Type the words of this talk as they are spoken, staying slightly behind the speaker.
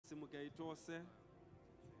gaitose.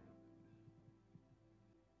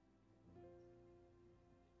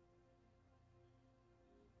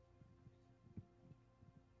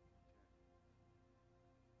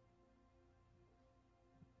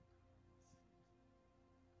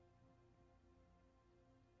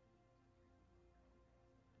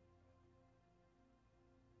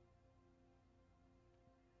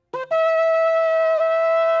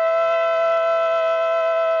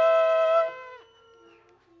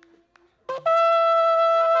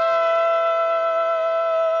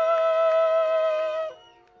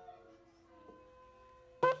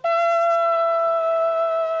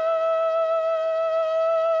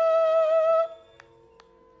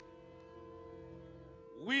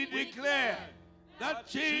 We declare that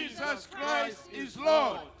Jesus Christ is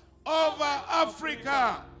Lord over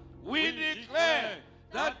Africa. We declare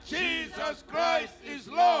that Jesus Christ is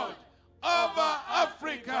Lord over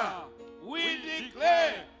Africa. We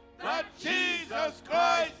declare that Jesus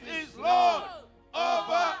Christ is Lord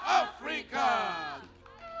over Africa.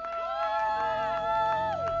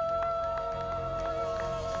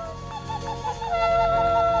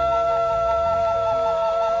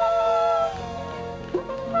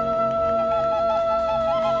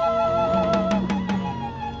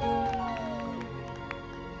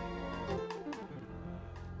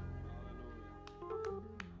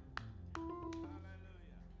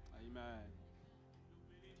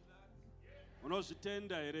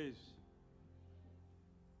 Unozvitenda here izvi?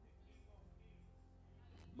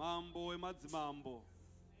 Mambo wemadzimambo,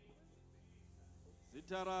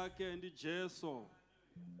 zita rake ndi Jesu.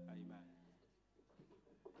 Amen.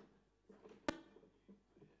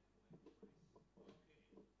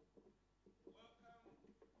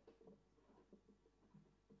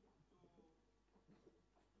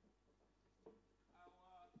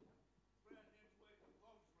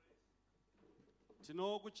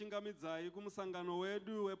 Tinokuchingamidzai kumusangano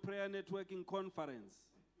wedu wePrayer Networking Conference.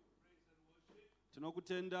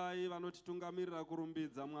 Tinokutendai vanotitungamirira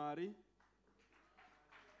kurumbidza Mwari.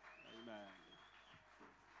 Amen.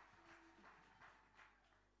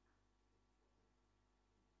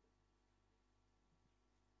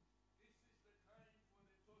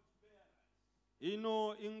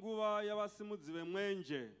 Ino inguva yavasimudzi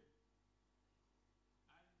vemwenje.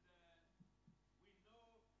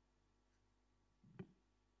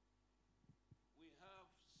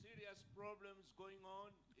 Problems going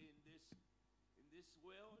on in this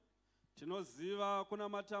world. Tinoziva kuna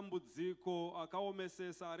matambudziko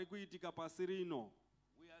akaomesesa ari kuitika pasi rino.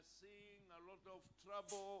 We are seeing a lot of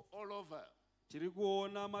trouble all over. Tiri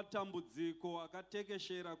kuona matambudziko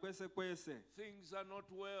akatekeshera kwese kwese. Things are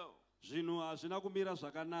not well. Zvinhu hazvina kumira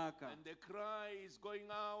zvakanaka. And the cry is going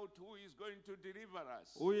out, who is going to deliver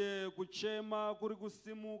us? Uye kuchema kuri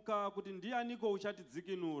kusimuka kuti ndianiko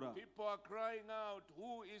uchatidzikinura. People are crying out,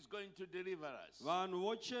 who is going to deliver us? Vanhu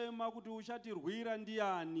vochema kuti uchatirwira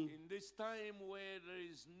ndiani. In this time where there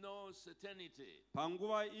is no certainty.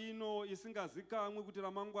 Panguva ino isingazikamwi kuti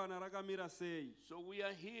ramangwana rakamira sei. So we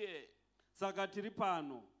are here. Saka tiri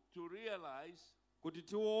pano to realize kuti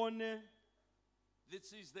tione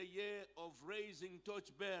this is the year of raising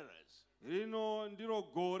torch bearers. Rino ndiro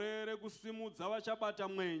gore rekusimudza vachabata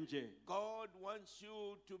mwenje. God wants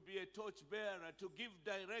you to be a torch bearer, to give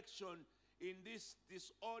direction in this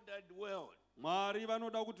disordered world. Mwari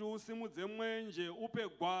vanoda kuti usimudze mwenje upe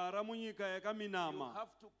gwara munyika yakaminama. You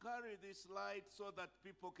have to carry this light so that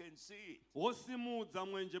people can see it. Wosimudza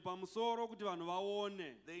mwenje pamusoro kuti vanhu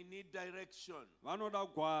vaone. They need direction. Vanoda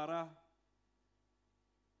gwara.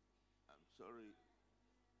 I'm sorry.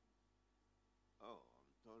 Oh,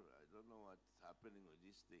 I'm sorry. I don't know what's happening with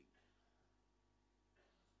this thing.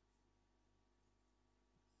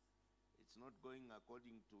 It's not going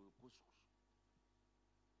according to push.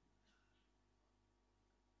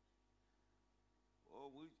 Oh,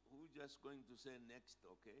 who just going to say next,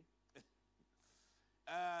 okay?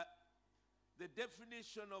 The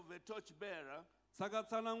definition of a torch bearer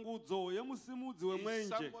Sakatsanangudzo yemusimudzi is wemwenje.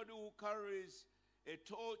 somebody who carries a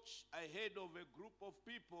torch ahead of a group of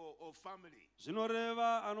people or family.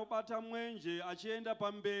 Zvinoreva anobata mwenje achienda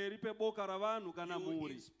pamberi peboka ravanhu kana You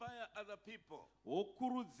muri. inspire other people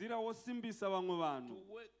Wokurudzira wosimbisa vamwe to vanhu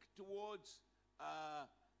work towards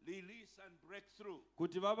release and breakthrough.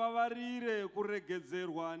 kuti vavavarire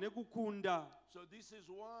kuregedzerwa nekukunda. So this is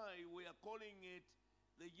why we are calling it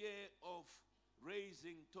the year of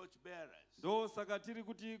raising torch bearers. Ndo saka tiri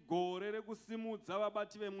kuti gore rekusimudza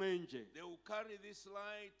vabati vemwenje. They will carry this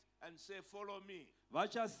light and say, follow me.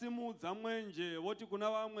 Vachasimudza mwenje voti kuna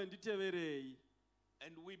vamwe nditeverei.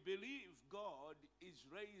 And we believe God is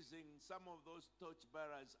raising some of those torch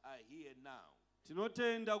bearers are here now.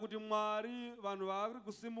 Tinotenda kuti Mwari vanhu vari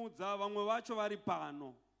kusimudza vamwe vacho vari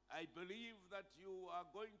pano. I believe that you are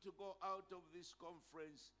going to go out of this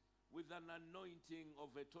conference with an anointing of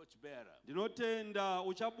a torchbearer. Ndinotenda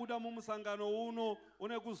uchabuda mumusangano uno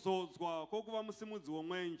une kuzodzwa kokuva musimudzi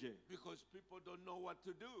womwenje. Because people don't know what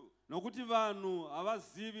to do. Nokuti vanhu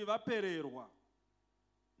havazivi vapererwa.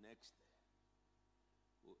 Next.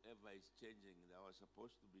 Whoever is changing, they were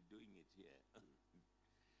supposed to be doing it here.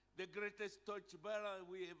 The greatest torchbearer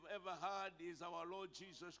we have ever had is our Lord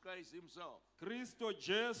Jesus Christ himself. Kristo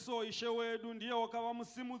Jesu ishe wedu ndiye wakava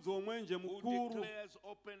musimudzi womwenje Who mukuru. declares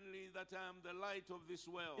openly that I am the light of this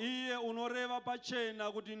world. Iye unoreva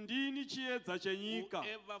pachena kuti ndini chiedza chenyika.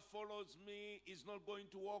 Whoever follows me is not going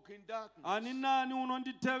to walk in darkness. Ani nani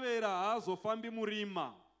unonditevera haazofambi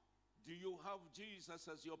murima. Do you have Jesus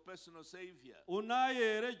as your personal savior? Unaye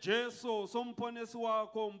here Jesu somuponesi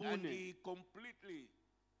wako And mbune.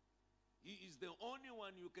 he is the only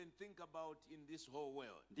one you can think about in this whole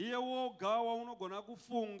world. Ndiye woga unogona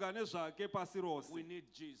kufunga nezvake pasi rose. We need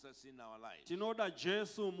Jesus in our lives. Tinoda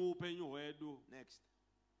Jesu muupenyu hwedu. Next.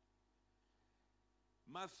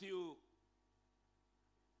 Matthew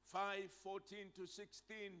 5:14 to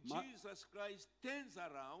 16. Jesus Christ turns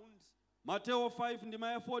around Mateo 5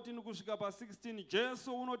 ndima 14 kusvika pa 16.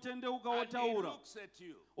 Jesu unotendeuka and he otaura. looks at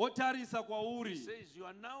you. Otarisa He kwauri. says, you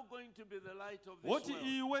are now going to be the light of this Oti world.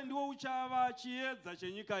 iwe ndiwo uchava chiedza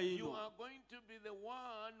chenyika You ino. are going to be the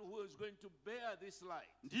one who is going to bear this light.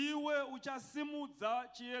 Ndiwe uchasimudza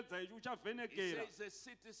chiedza ichi, He uchavhenekera. says, a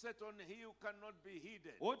city set on a hill cannot be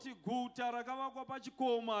hidden. Oti guta rakavakwa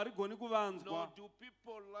pachikomo harigoni Nor kuvanzwa. do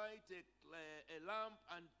people light a lamp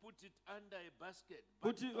and put it under a basket,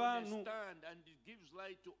 but Kuti on a vanhu- stand, and it gives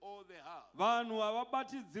light to all the house. Vanhu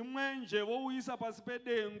havabatidzi mwenje vouisa pasi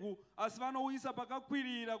pedengu, asi vanouisa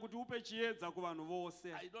pakakwirira kuti upe chiedza kuvanhu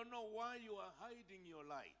vose. I don't know why you are hiding your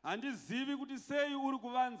light. Handizivi kuti sei uri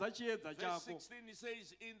kuvanza chiedza Verse chako. 16, he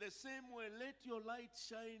says, in the same way, let your light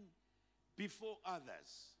shine before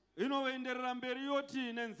others, Inoenderera mberi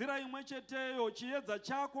yoti nenzira imwe cheteyo chiedza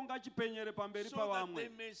chako ngachipenyere pamberi so that they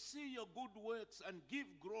pavamwe. may see your good works and give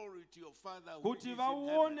glory to your Father who is Kuti in heaven.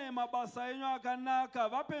 vaone mabasa enyu akanaka,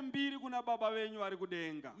 vape mbiri kuna Baba venyu vari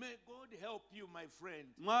kudenga. May God help you, my friend.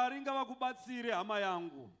 Mwari ngavakubatsire hama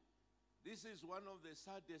yangu. This is one of the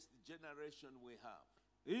saddest generation we have.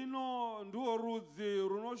 Ino nduo rudzi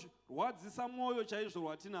runorwadzisa mwoyo chaizvo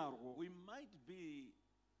rwatinarwo. We might be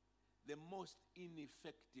the most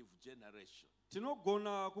ineffective generation.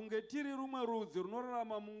 Tinogona kunge tiri rumwe rudzi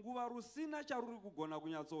runorarama munguva rusina charuri kugona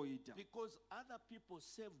kunyatsoita. Because other people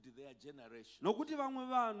saved their generation. Nokuti vamwe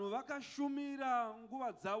vanhu vakashumira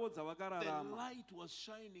nguva dzavo The dzavakararama. light was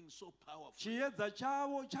shining so powerful. Chiedza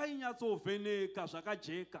chavo chainyatsovheneka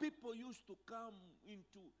zvakajeka. People used to come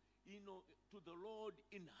into, to the Lord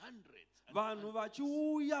in hundreds. Vanhu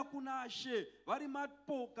vachiuya kuna She vari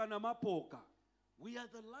mapoka namapoka. We are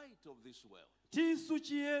the light of this world. Tisu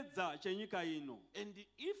chiedza chenyika ino. And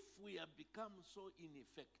if we have become so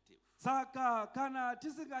ineffective, Saka kana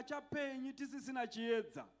tisingachapenyi tisisina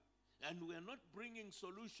chiedza, and we are not bringing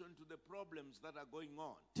solution to the problems that are going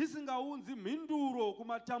on tisingaunzi mhinduro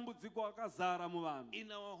kumatambudziko akazara muvanhu,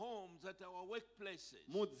 in our homes, at our workplaces,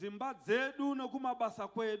 mudzimba dzedu nekumabasa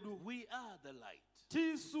kwedu, we are the light.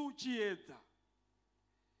 tisu chiedza.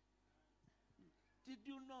 Did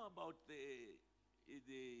you know about the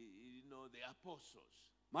apostles?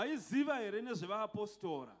 Maiziva here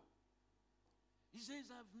nezvevaapostora. He says,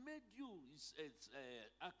 I've made you, it's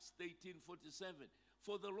Acts 18:47.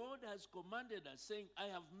 For the Lord has commanded us, saying, I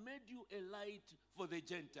have made you a light for the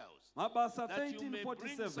Gentiles, Mabasa that you may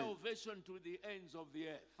bring 13:47. salvation to the ends of the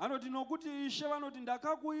earth. Anoti nokuti Ishe vanoti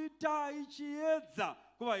ndakakuitai chiedza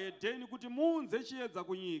kuvahedheni kuti muunze chiedza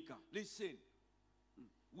kunyika. Listen,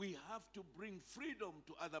 we have to bring freedom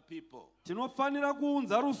to other people. Tinofanira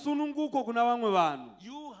kuunza rusununguko kuna vamwe vanhu.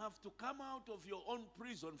 You have to come out of your own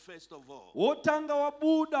prison first of all. Wotanga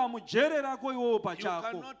wabuda mujere rako iwewe You pachako.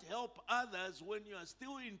 cannot help others when you are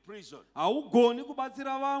still in prison. Haugoni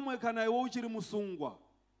kubatsira vamwe kana iwe uchiri musungwa.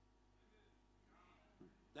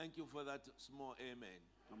 Thank you for that small amen.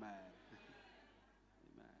 Amen.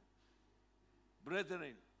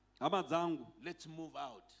 Brethren, Hama dzangu, let's move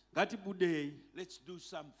out. ngatibudei, Let's do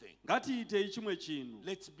something. ngatiitei chimwe chinhu,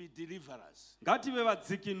 Let's be deliverers. ngative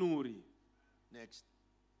vadzikinuri. Next.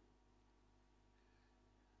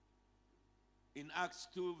 In Acts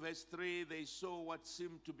 2:3, they saw what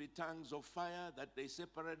seemed to be tongues of fire that they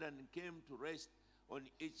separated and came to rest on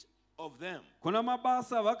each of them. Kuna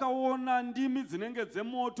mabasa vakaona ndimi dzinenge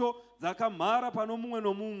dzemoto dzakamhara pano mumwe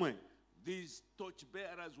nomumwe. these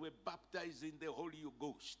torchbearers were baptized in the Holy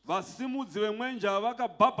Ghost. vasimudzi vemwenje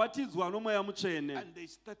vakabhabhatidzwa nomweya mutsvene And they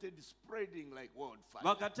started spreading like wildfire.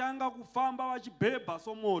 vakatanga kufamba vachibhebha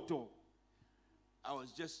somoto. I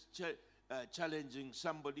was just challenging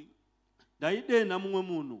somebody, Ndaidena mumwe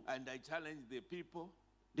munhu and I challenged the people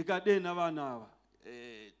ndikadena vana ava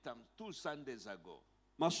 2 Sundays ago,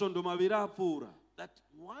 masvondo maviri apfuura that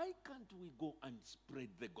why can't we go and spread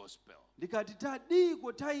the gospel? ndikati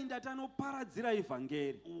tadiko tainda tanoparadzira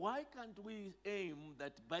evhangeri. Why can't we aim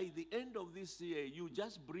that by the end of this year you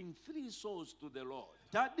just bring 3 souls to the Lord?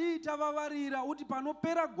 Tadii tavavarira kuti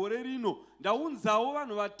panopera gore rino ndaunzawo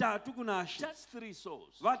vanhu vatatu kuna She. Just 3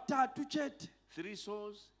 souls. Vatatu chete. 3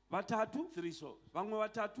 souls. Vatatu. 3 souls. Vamwe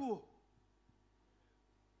vatatuwo.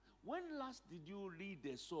 When last did you lead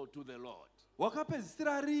a soul to the Lord?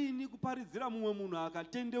 Wakapedzisira rini kuparidzira mumwe munhu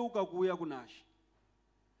akatendeuka kuuya kuna She?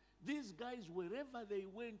 These guys, wherever they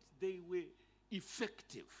went, they were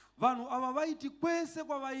effective. Vanhu ava vaiti kwese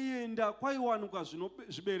kwavaienda kwaiwanikwa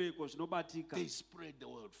zvibereko zvinobatika. They spread the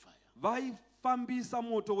wildfire. Vaifambisa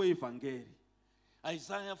moto weevhangeri.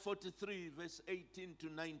 Isaiah 43 verse 18 to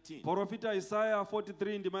 19. Profita Isaiah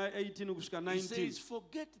 43 ndima 18 kusvika He 19. says,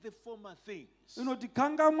 forget the former things. Inoti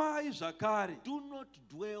kangamwai zvakare. Do not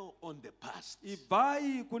dwell on the past.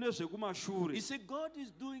 Ibvai kune zvekumashure. He said, God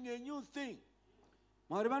is doing a new thing.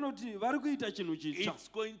 Mwari vanoti vari kuita chinhu chitsva. It's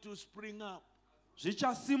going to spring up.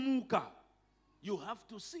 Zvichasimuka. You have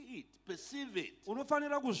to see it, perceive it.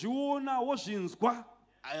 Unofanira kuzviona wozvinzwa.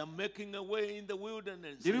 I am making a way in the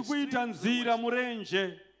wilderness. Ndiri kuita nzira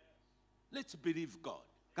murenje. Let's believe God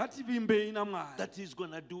Ngativimbei naMwari that He's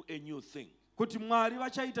going to do a new thing. kuti Mwari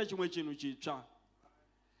vachaita chimwe chinhu chitsva.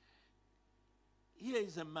 Here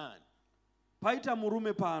is a man Paita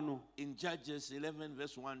murume pano in Judges 11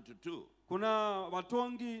 verse 1 to 2. kuna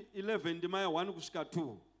vatongi 11 ndima 1 kusvika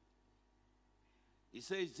 2. He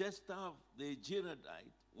says, Jephthah the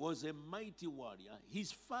Gileadite was a mighty warrior.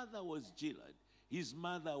 His father was Gilead. His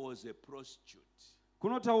mother was a prostitute.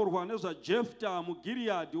 Kunotaurwa nezvaJephta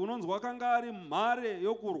muGiriadhi unonzwa akanga ari mhare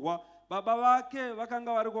yokurwa. Baba vake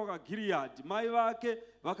vakanga vari kwaGiriadhi, mai vake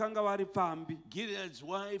vakanga vari pfambi. Gilead's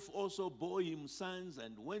wife also bore him sons,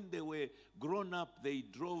 and when they were grown up, they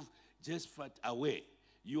drove Jephthah away.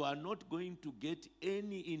 You are not going to get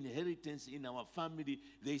any inheritance in our family,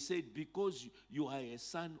 they said, because you are a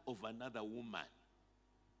son of another woman.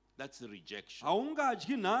 That's the rejection.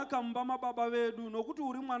 Haungadyi nhaka mumba mababa vedu nokuti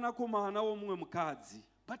uri mwanakomana womumwe mukadzi.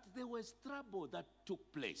 But there was trouble that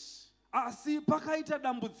took place. Asi pakaita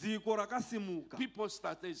dambudziko rakasimuka. People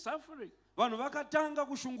started suffering. Vanhu vakatanga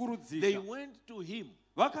They kushungurudzika. went to him.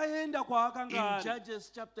 Vakaenda kwaakanga In ari.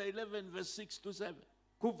 Judges chapter 11 verse 6 to 7.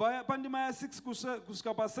 Kubva pandima ya 6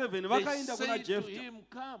 kusvika pa 7 They vakaenda kuna said to Jephta. him,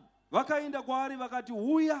 come, Vakaenda kwaari vakati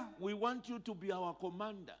uya we want you to be our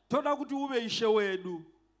commander. toda kuti uve ishe wedu.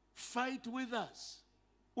 Fight with us.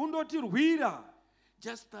 Undotirwira.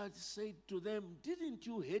 Jephthah said to them, didn't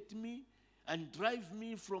you hate me and drive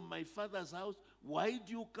me from my father's house? Why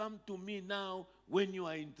do you come to me now when you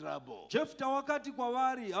are in trouble? Jephta wakati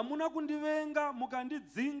kwavari hamuna kundivenga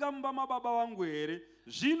mukandidzinga mumba mababa vangu here.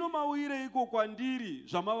 Zvino mauire iko kwandiri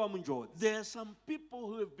zvamava munjodzi. There are some people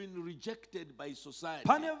who have been rejected by society.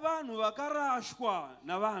 Pane vanhu vakarashwa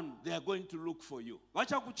navanhu. They are going to look for you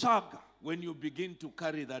Vachakutsvaga when you begin to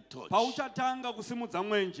carry that torch. pauchatanga kusimudza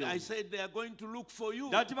mwenje. I said they are going to look for you,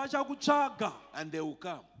 Ndati vachakutsvaga. and they will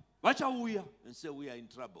come Vachauya and say, we are in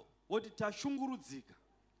trouble. voti tashungurudzika.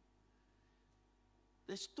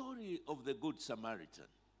 The story of the Good Samaritan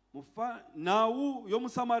Nhau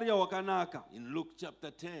yomuSamaria wakanaka. in Luke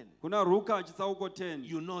chapter 10. Kuna Ruka chitsauko 10.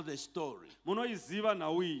 You know the story. Munoiziva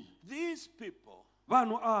nhau iyi. These people,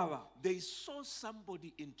 Vanhu ava they saw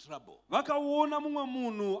somebody in trouble, vakaona mumwe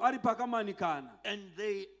munhu ari pakamanikana. and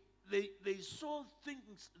they saw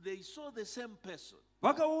things, they saw the same person.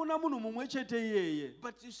 Vakaona munhu mumwe chete iyeye.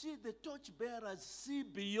 But you see, the torchbearers see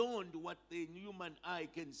beyond what the human eye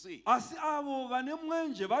can see. Asi avo vane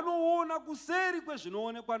mwenje vanoona kuseri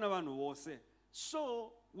kwezvinoonekwa navanhu vose.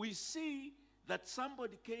 So we see that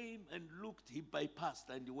somebody came and looked, he bypassed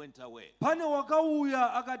and he went away. Pane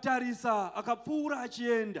wakauya akatarisa akapfuura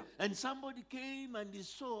achienda. And somebody came and he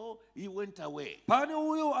saw, he went away. Pane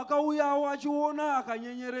uyo akauyawo achiona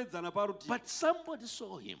akanyenyeredza naparutivi. But somebody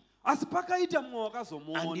saw him. asi pakaita mumwe And he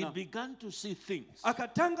wakazomuona began to see things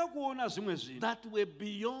akatanga kuona zvimwe zvinhu that were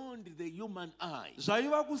beyond the human eye.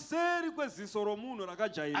 zvaiva kuseri kweziso romunhu And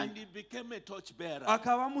rakajairika he became a torchbearer.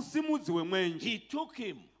 akava musimudzi wemwenje He took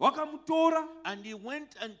him wakamutora and he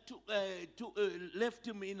went and left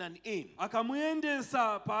him in an inn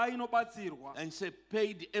akamuendesa paainobatsirwa and said,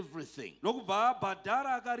 paid everything. nokubva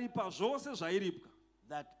abhadhara akaripa zvose zvairipwa.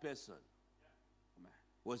 That person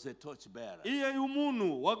was a torchbearer. iyeyu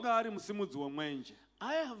munhu wanga ari musimudzi wemwenje.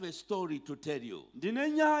 I have a story to tell you.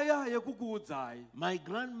 ndine nyaya yekukuudzai. My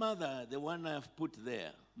grandmother, the one I have put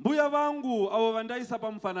there, mbuya vangu avo vandaisa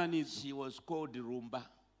pamufananidzo she was called Rumba.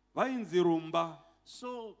 vainzi Rumba.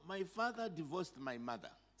 So my father divorced my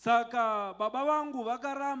mother, saka baba vangu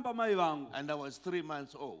vakaramba mai vangu and I was 3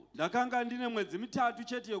 months old. ndakanga ndine mwedzi mitatu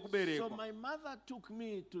chete So yekuberekwa. my mother took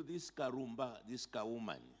me to this Karumba, this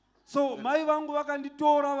Kawoman. so mai vangu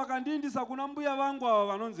vakanditora vakandiindisa kuna mbuya vangu ava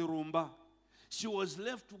vanonzi Rumba. She was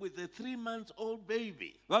left with a 3-month-old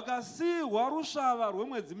baby. vakasiyirwa rusvava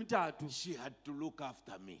rwemwedzi mitatu. She had to look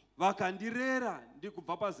after me. vakandirera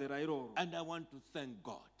ndikubva pazera iroro. And I want to thank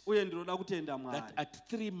God uye ndinoda kutenda that Mwari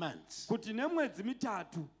at 3 months, kuti nemwedzi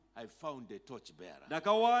mitatu I found a torchbearer.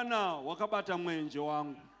 ndakawana wakabata mwenje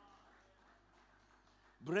wangu.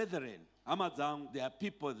 Brethren, hama dzangu, there are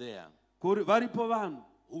people there varipo vanhu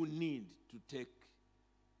who need to take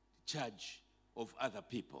charge of other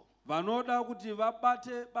people. vanoda kuti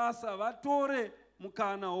vabate basa vatore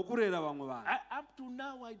mukana wokurera vamwe vanhu. Up to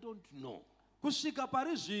now, I don't know. kusvika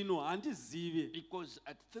pari zvino handizive Because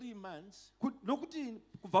at 3 months, nokuti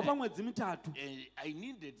kubva pamwedzi mitatu I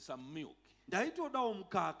needed some milk. ndaitodawo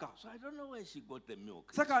mukaka. So I don't know where she got the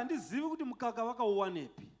milk. saka handizivi kuti mukaka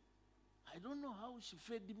vakauwanepi. I don't know how she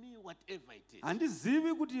fed me, whatever it is.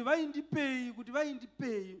 handizivi kuti vaindipei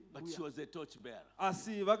But she was a torchbearer.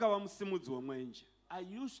 asi vakava musimudzi wemwenje. I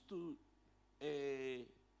used to,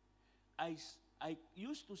 I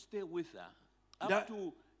used to stay with her up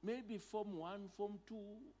to maybe Form 1, Form 2.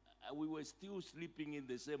 We were still sleeping in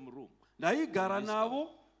the same room. ndaigara navo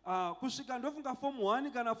kusvika ndofunga form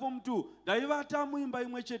 1 kana form 2 ndaivata muimba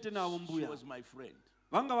imwe chete navo She mbuya. was my friend.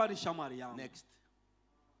 vanga vari shamwari yangu.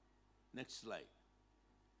 Next slide.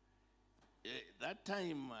 That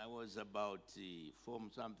time I was about form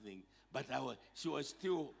something, but she was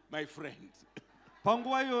still my friend.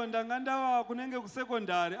 panguva iyo ndanga ndava kunenge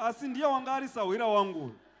kusekondari asi ndiye wanga ari sahwira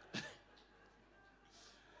wangu.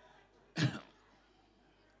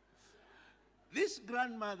 This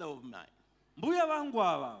grandmother of mine, mbuya vangu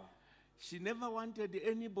ava she never wanted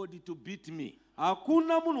anybody to beat me.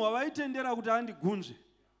 hakuna munhu wavaitendera kuti andigunzve.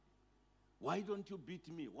 Why don't you beat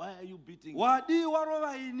me? Why are you beating me? wadi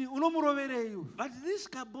warova ini unomuroverei. But this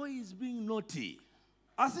boy is being naughty.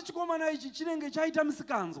 asi chikomana ichi chinenge chaita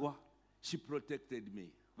musikanzwa. She protected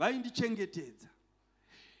me. vaindichengetedza.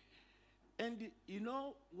 And you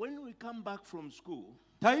know, when we come back from school,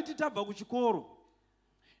 taiti tabva kuchikoro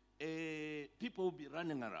people will be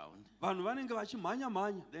running around. vanhu vanenge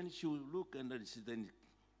vachimhanya-mhanya. Then she will look and then she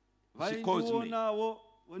calls me. vaindionawo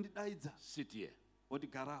vondidaidza Sit here.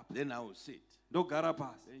 votigara apa. Then I will sit. ndogara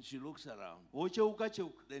pasi. Then she looks around.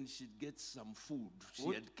 vocheuka-cheuka. Then she gets some food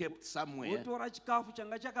she had kept somewhere votora chikafu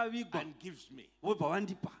changa chakavigwa and gives me. vobva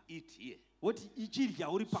vandipa. Eat here. voti ichidya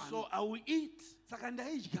uri So pano. I will eat. saka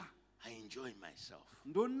ndaidya I enjoy myself.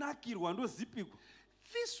 ndonakirwa ndozipigwa.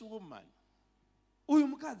 This woman uyu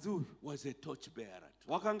mukadzi uyu was a torchbearer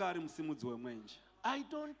too. wakanga ari musimudzi wemwenje. I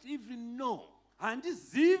don't even know.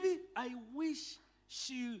 handizivi. I wish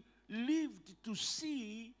she lived to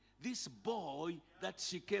see this boy that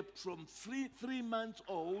she kept from 3 months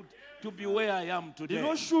old to be where I am today.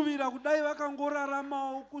 ndinoshuvira kudai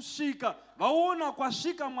vakangoraramawo kusvika vaona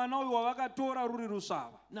kwasvika mwana uyu wavakatora ruri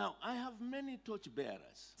rusvava. Now, I have many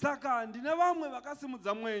torchbearers saka ndine vamwe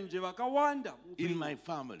vakasimudza mwenje vakawanda in my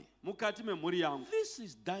family. mukati memhuri yangu. This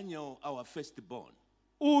is Daniel, our firstborn.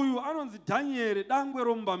 uyu anonzi Dhanieri, dangwe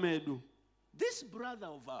romumba medu. This brother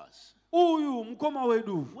of ours, uyu mukoma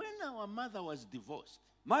wedu, when our mother was divorced,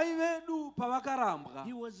 mai vedu pavakarambwa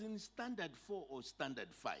he was in standard 4 or standard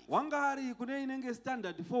 5. wanga ari kune inenge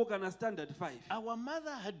standard 4 kana standard 5. Our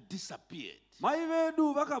mother had disappeared. mai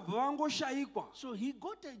vedu vakabva vangoshayikwa. So he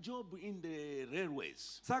got a job in the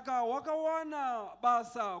railways. saka wakawana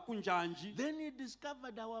basa kunjanji. Then he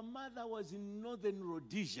discovered our mother was in northern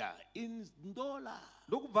Rhodesia, in Ndola.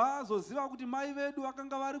 ndokubva azoziva kuti mai vedu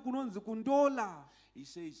vakanga vari kunonzi kundola. He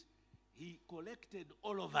says, he collected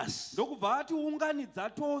all of us. ndokubva atiunganidza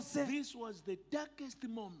tose. This was the darkest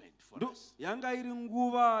moment for us. yanga iri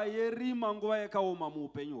nguva yerima, nguva yakaoma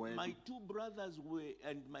muupenyu hwedu. My 2 brothers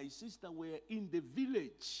and my sister were in the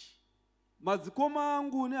village. madzikoma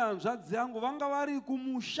angu nehanzvadzi yangu vanga vari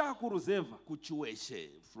kumusha kuruzevha. Kuchiweshe.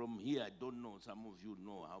 From here, I don't know. Some of you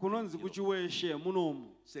know how. Kunonzi kuchiweshe munomu.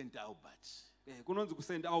 St. Albert's. Kunonzi ku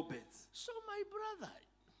St. Albert's. So my brother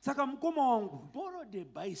Saka mukoma wangu borrowed a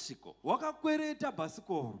bicycle. wakakwereta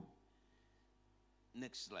bhasikoro.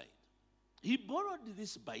 Next slide. He borrowed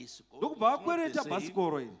this bicycle. Ndokubva It's not the akwereta same.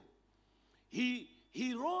 bhasikoro iri.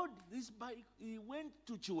 He rode this bike. He went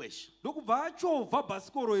to Chiwesh. Ndokubva achovha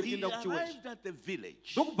bhasikoro iri He kuenda kuchiweshe. arrived at the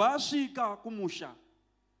village. Ndokubva asvika kumusha.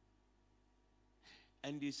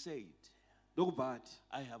 And he said, Ndokubva ati,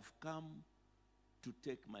 I have come to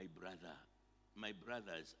take my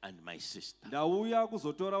brothers and my sister. ndauya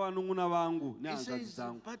kuzotora vanun'una vangu He nehanzvadzi says,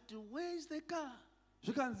 dzangu. but where is the car?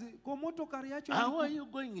 Zvikanzi ko motokari yacho How are iripo?" you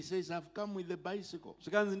going? He says, I've come with the bicycle.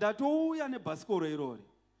 Zvikanzi ndatouya nebhasikoro irori.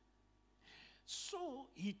 So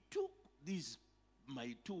he took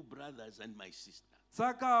my two brothers and my sister.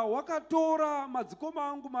 Saka wakatora madzikoma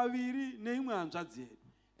angu maviri neimwe hanzvadzi yedu.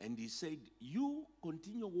 And he said, you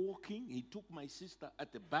continue walking. He took my sister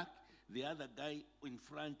at the back, the other guy in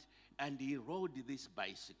front, and he rode this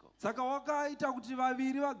bicycle. Saka wakaita kuti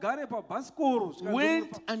vaviri vagare pabhasikoro.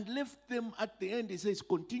 Went and left them at the end. He says,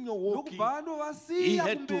 continue walking. Ndokubva He andovasiya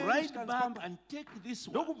had to kumberi ride zvikanzi back famba. and take this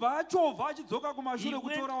one. Ndokubva achovha achidzoka He kumashure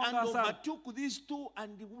went kutora and wanga asara. overtook these two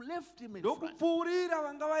and left him in front Ndokupfuurira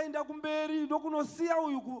vanga vaenda kumberi ndokunosiya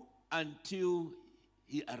uyu until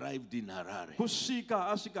he arrived in Harare, kusvika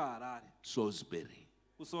asvika Harare Salisbury.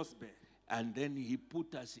 kuSalisbury. And then he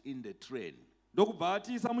put us in the train Ndokubva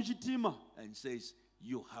atiisa muchitima and says,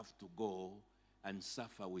 you have to go and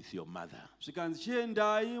suffer with your mother. zvikanzi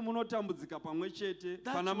chiendai munotambudzika pamwe chete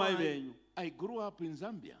That's pana mai why venyu. I grew up in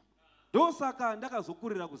Zambia Ndosaka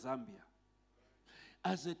ndakazokurira kuZambia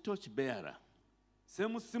as a torchbearer.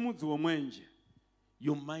 semusimudzi womwenje.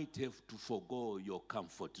 You might have to forgo your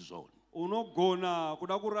comfort zone. Unogona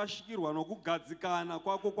kuda kurashikirwa nokugadzikana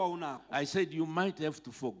kwako kwaunako. I said you might have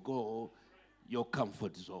to forgo your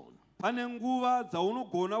comfort zone. Pane nguva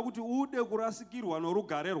dzaunogona kuti ude kurasikirwa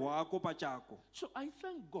norugare rwako pachako. So I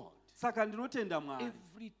thank God. Saka ndinotenda Mwari.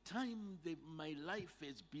 Every time my life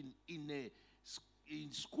has been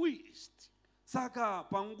squeezed, Saka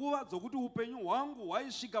panguva dzokuti upenyu hwangu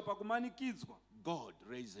hwaisvika pakumanikidzwa, God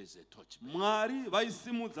raises a torchbearer. Mwari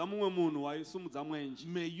vaisimudza mumwe munhu waisimudza mwenje.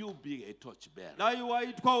 May you be a torchbearer. Dai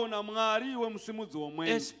waitwawo naMwari iwe musimudzi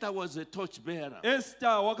womwenje. Esther was a torchbearer. Esther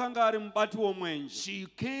wakanga ari mubati womwenje. She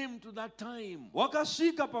came to that time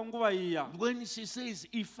Wakasvika panguva iya. when she says,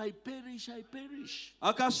 if I perish, I perish.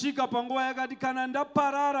 Akasvika panguva yakati kana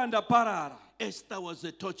ndaparara ndaparara. Esther was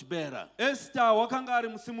a torchbearer. Esther wakanga ari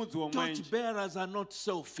musimudzi womwenje. Torchbearers are not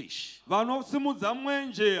selfish. Vanosimudza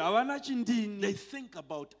mwenje havana They chindini. think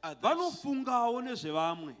about others. Vanofungawo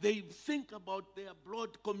nezvevamwe. They think about their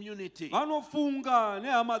blood community. Vanofunga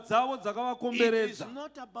nehama dzavo It is dzakavakomberedza.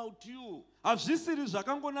 not about you. Hazvisiri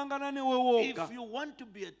zvakangonangana newe If woga. you want to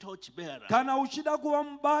be a torchbearer, Kana uchida kuva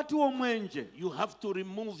mubati womwenje, you have to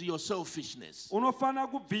remove your selfishness. unofana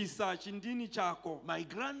kubvisa chindini chako. My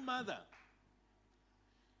grandmother,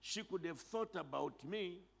 she could have thought about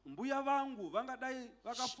me. Mbuya vangu vangadai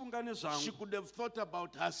vakafunga She nezvangu. could have thought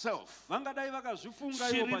about herself. Vangadai vakazvifunga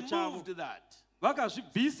She ivo pachavo. removed that.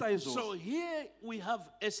 Vakazvibvisa izvozvo. So here we have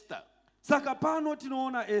Esther, Saka pano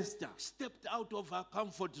tinoona Esther stepped out of her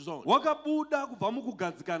comfort zone. wakabuda kubva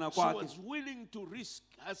mukugadzikana She kwake. was willing to risk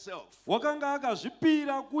herself. Wakanga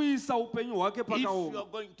akazvipira kuisa upenyu hwake If you are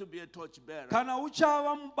pakaoma. going to be a torchbearer, Kana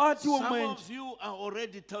uchava mubati some womwenje, of you are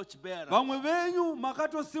already torchbearers. vamwe venyu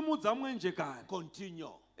makatosimudza mwenje kare. Continue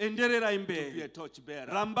Endererai to be a mberi, torchbearer.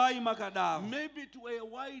 rambai makadaro. Maybe to a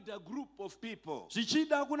wider group of people.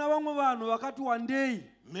 Zvichida kuna vamwe vanhu vakati wandei,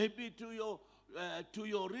 Maybe to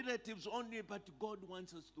your relatives only, but God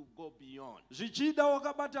wants us to go beyond. zvichida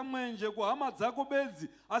wakabata mwenje kuhama dzako bedzi,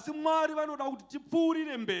 asi Mwari vanoda kuti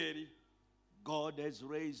tipfuurire mberi. God has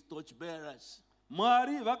raised torchbearers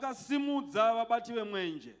Mwari vakasimudza vabati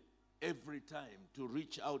vemwenje every time to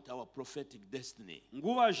reach out our prophetic destiny.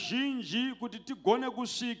 nguva zhinji kuti tigone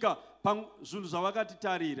kusvika pazvinhu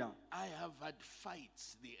zvavakatitarira. I have had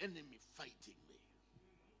fights, the enemy fighting me.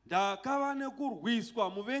 Ndakava nekurwiswa,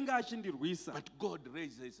 muvengi achindirwisa, But God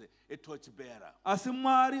raises a torchbearer asi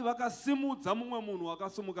Mwari vakasimudza mumwe munhu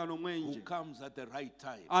wakasimuka who nomwenje comes at the right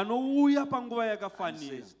time anouya panguva and yakafanira.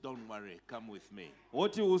 says, don't worry, come with me.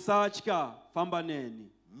 Woti usatya, famba neni.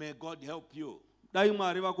 May God help you. Dai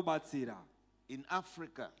Mwari vakubatsira. In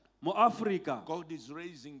Africa, MuAfrica, God is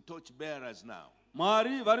raising torchbearers now.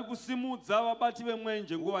 Mwari vari kusimudza vabati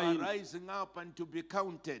vemwenje Who nguva are ino. rising up and to be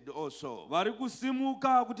counted also Vari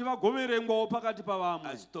kusimuka kuti vagoverengwawo pakati pavamwe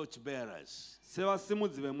as torchbearers.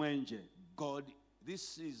 sevasimudzi vemwenje. God,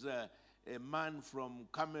 this is a man from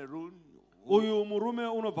Cameroon. Uyu murume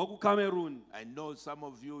unobva kuCameroon. I know some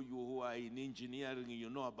of you who are in engineering, you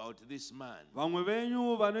know about this man. Vamwe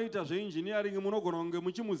venyu vanoita zveInjiniyaringi munogona kunge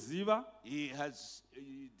muchimuziva. He has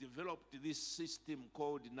developed this system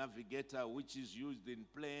called Navigator, which is used in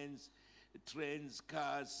planes, trains,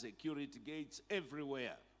 cars, security gates,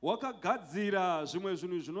 everywhere. Wakagadzira zvimwe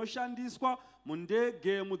zvinhu zvinoshandiswa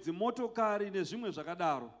mundege, mudzimotokari nezvimwe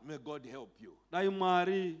zvakadaro. May God help you. Dai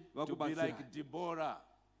Mwari To be vakubatsira. like Deborah.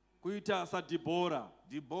 Kuita saDibhora.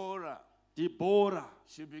 Deborah.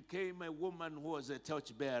 She became a woman who was a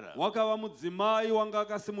torchbearer. Wakava mudzimai wanga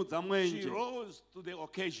akasimudza She mwenje. rose to the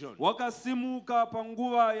occasion Wakasimuka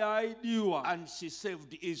panguva yaaidiwa. and she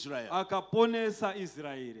saved Israel. Akaponesa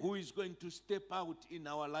Israeri. Who is going to step out in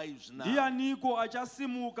our lives now Ndianiko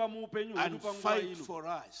achasimuka muupenyu hwedu and panguva fight ino. for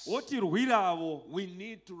us? Otirwiravo. We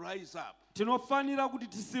need to rise up, Tinofanira kuti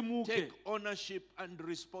tisimuke. take ownership and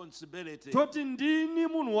responsibility. Toti ndini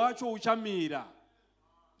munhu wacho uchamira.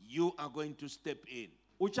 You are going to step in.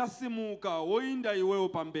 Uchasimuka woinda iwewo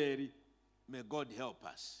pamberi. May God help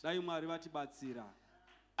us. Dai Mwari vatibatsira.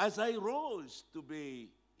 As I rose to be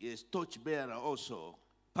a torchbearer also,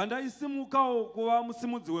 Pandaisimukawo kuva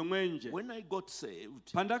musimudzi wemwenje. when I got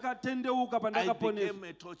saved, Pandakatendeuka, I pandakaponesa. became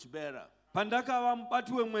a torchbearer Pandakava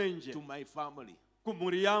mubati wemwenje. to my family.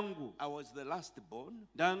 Kumhuri yangu. I was the last born,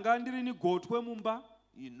 Ndanga ndiri ni gotwe mumba.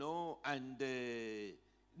 and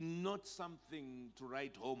not something to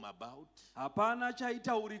write home about. Hapana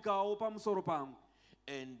chaitaurikawo pamusoro pangu.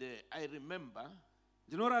 And I remember,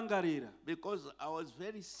 Ndinorangarira. because I was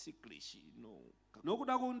very sicklish,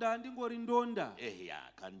 Nokuda kunda ndingori ndonda. Yeah,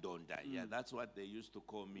 kandonda. Yeah, that's what they used to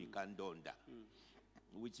call me, kandonda,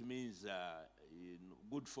 which means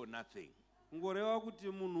good for nothing. Ngoreva kuti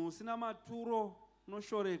munhu usina maturo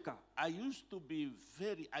unoshoreka. I used to be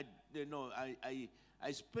very,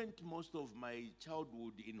 I spent most of my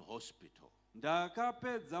childhood in hospital.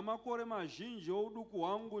 Ndakapedza makore mazhinji ouduku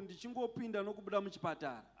hwangu ndichingopinda nokubuda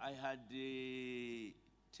muchipatara. I had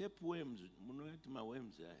tapeworms, munoti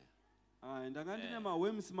maworms. Ndanga ndine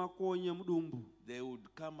maworms makonye mudumbu. They would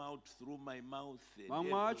come out through my mouth.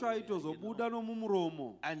 Mamwe acho aitozobuda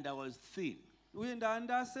nomumuromo. And I was thin. Uye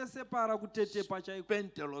ndandasesepara kutetepa chaiko.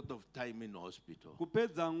 Spent a lot of time in hospital.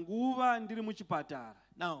 Kupedza nguva ndiri muchipatara.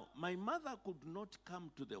 Now, my mother could not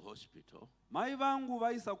come to the hospital Mai vangu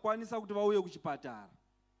vaisakwanisa kuti vauye kuchipatara.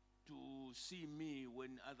 to see me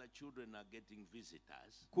when other children are getting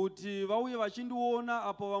visitors. Kuti vauye vachindiona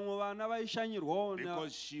apo vamwe vana vaishanyirwawo.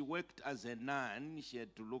 Because she worked as a nun, she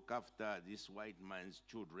had to look after this white man's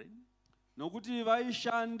children. Nokuti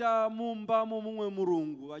vaishanda mumba momumwe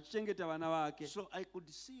murungu vachichengeta vana vake. So I could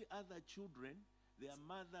see other children, their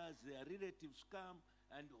mothers, their relatives come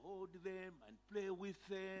and hold them and play with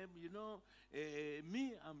them,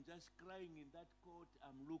 Me, I'm just crying in that court.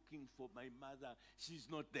 I'm looking for my mother. She's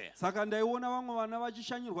not there. Saka ndaiona vamwe vana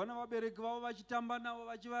vachishanyirwa navabereki vavo vachitamba navo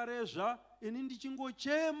vachivarezva. Ini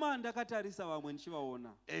ndichingochema ndakatarisa vamwe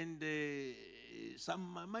ndichivaona. And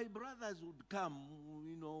my brothers would come,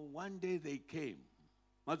 one day they came.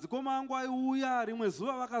 Madzikoma angu aiuya, rimwe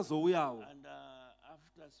zuva vakazouyawo. And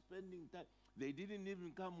after spending time, they didn't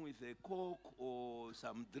even come with a Coke or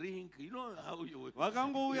some drink. You know how you...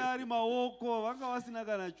 Vakangouya ari maoko, vanga vasina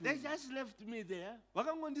kana They chinhu. just left me there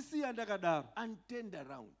Vakangondisiya ndakadaro. and turned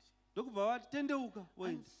around Ndokubva vatendeuka.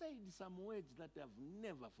 and said some words that I've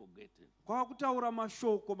never forgotten. Kwakutaura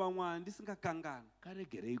mashoko mamwe andisingakangani.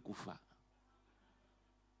 Karegerei kufa.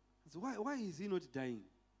 Why is he not dying?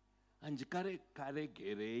 And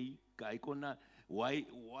karegerei kaikona. Why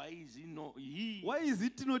is he not? Why is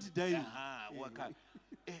it not dying?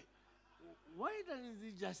 Why doesn't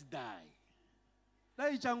he just die?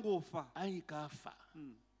 Dai changofa. Aikafa.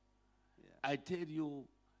 I tell you,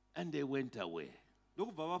 and they went away.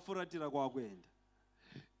 Ndokubva vafuratira kwakuenda.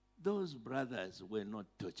 Those brothers were not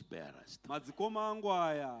torchbearers. Madzikoma angu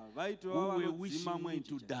aya vaitova We were vanodzima wishing me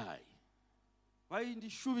to mwenje. die.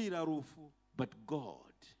 Vaindishuvira rufu. But God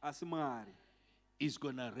Asi Mwari is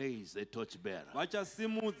going to raise a torchbearer.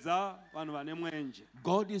 vachasimudza vanhu vane mwenje.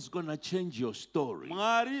 God is going to change your story.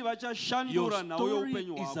 Mwari Your vachashandura nauyo story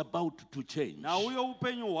upenyu is hwako. about to change. Nauyo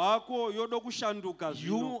upenyu hwako yodo kushanduka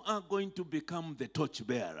zvino. You are going to become the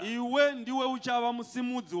torchbearer. Iwe ndiwe uchava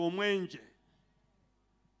musimudzi womwenje.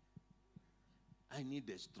 I need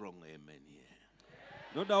a strong amen here.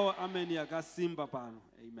 Ndodawo amen yakasimba pano.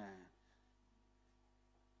 Amen.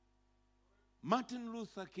 Martin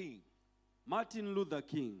Luther King. Martin Luther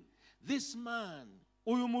King. This man,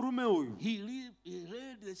 Uyu murume uyu. he led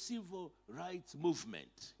the civil rights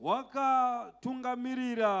movement.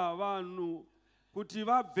 Wakatungamirira vanhu kuti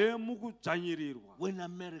vabve mukudzvanyirirwa. When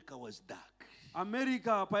America was dark,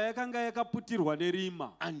 America payakanga yakaputirwa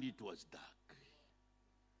nerima, and it was dark,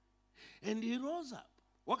 and he rose up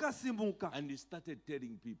wakasimuka and he started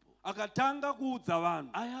telling people, akatanga kuudza vanhu,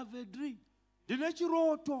 I have a dream. ndine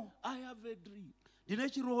chiroto, I have a dream. ndine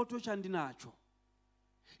chiroto chandinacho.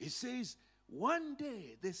 He says, one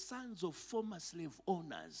day the sons of former slave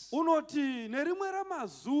owners Unoti nerimwe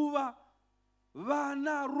ramazuva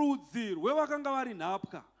vana rudzi rwevakanga vari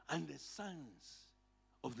nhapwa and the sons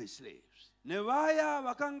of the slaves, nevaya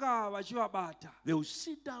vakanga vachivabata they will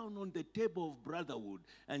sit down on the table of brotherhood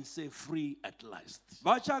and say, free at last.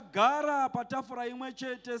 vachagara patafura imwe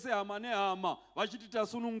chete sehama nehama vachiti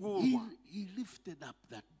tasunungurwa. He lifted up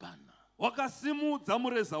that banner. Wakasimudza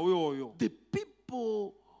mureza uyoyo. The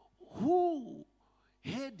people who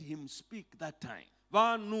heard him speak that time,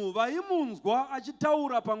 Vanhu vaimunzwa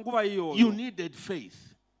achitaura panguva you iyoyo needed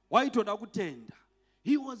faith. waitoda kutenda.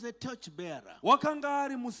 He was a torchbearer. Wakanga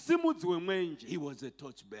ari musimudzi wemwenje. He was a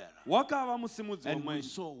torchbearer. Wakava musimudzi And we wemwenje.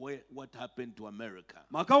 saw what happened to America.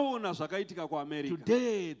 Makaona zvakaitika kuAmerica.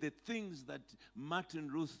 Today, the things that Martin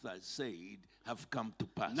Luther said have come to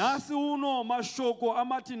pass. Nhasi uno mashoko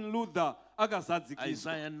aMartin Luther akazadzikiswa.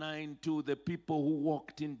 Isaiah 9:2, the people who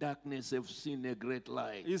walked in darkness have seen a great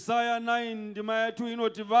light. Isaiah 9 ndima yetu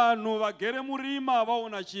inoti vanhu vagere murima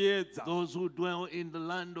vaona chiedza. Those who dwell in the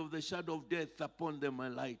land of the shadow of death, upon them a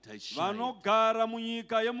light has shined. Vanogara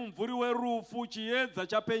munyika yemumvuri werufu chiedza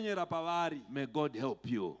chapenyera pavari. May God help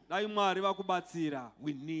you. Dai Mwari vakubatsira.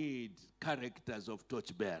 We need characters of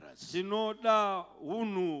torchbearers. Tinoda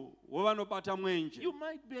hunhu hwevanobata mwenje. You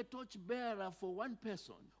might be a torchbearer for one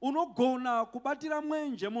person, Unogona kubatira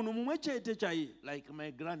mwenje munhu mumwe chete chaiye. like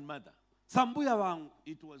my grandmother. Sambuya vangu.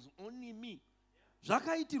 It was only me.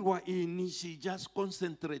 Zvakaitirwa ini. She just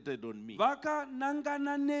concentrated on me.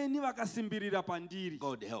 Vakanangana neni vakasimbirira pandiri.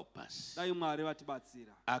 God help us. Dai Mwari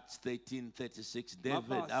vatibatsira. Acts 13:36, David,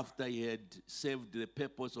 Mabasa. after he had served the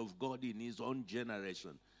purpose of God in his own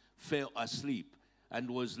generation, fell asleep and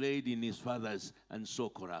was laid in his fathers and saw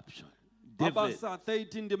corruption. David, Mabasa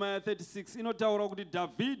 13 ndima ya 36 inotaura kuti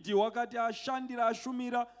Dhavhidhi wakati ashandira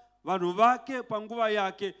ashumira vanhu vake panguva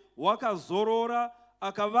yake wakazorora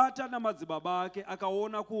akavata namadzibaba ake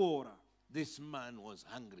akaona kuora. this man was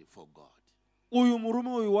hungry for God. Uyu murume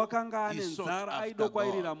uyu wakanga ane He sought nzara after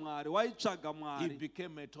aidokwairira Mwari, waitsvaga He Mwari.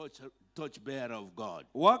 became a torchbearer of God.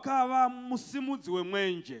 Wakava musimudzi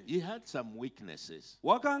wemwenje. He had some weaknesses,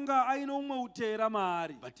 Wakanga aine umwe utera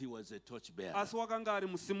maari, but he was a torchbearer. asi wakanga ari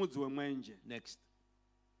musimudzi wemwenje. Next.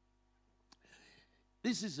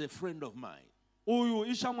 This is a friend of mine. Uyu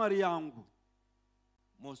ishamwari yangu.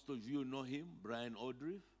 Most of you know him, Brian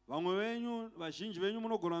Odriff. Vamwe venyu, vazhinji venyu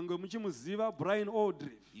munogona kunge muchimuziva Brian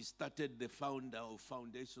Odriff. He started the founder of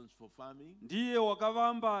Foundations for Farming, Ndiye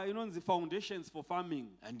wakavamba inonzi Foundations for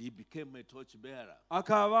Farming. and he became a torchbearer.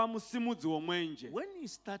 Akava musimudzi wemwenje. When he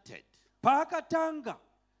started, Paakatanga,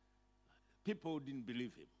 people didn't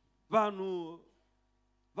believe him. vanhu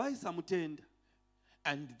vaisamutenda.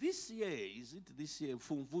 And this year, is it this year,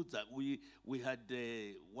 Fumvudza, we had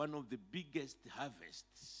one of the biggest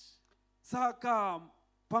harvests. Saka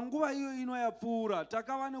panguva iyo ino yapfuura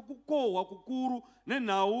takava nekukohwa kukuru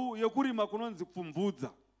nenhau yekurima kunonzi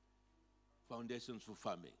kupfumvudza Foundations for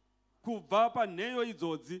Farming. kubva panheyo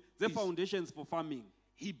idzodzi dzeFoundations for Farming.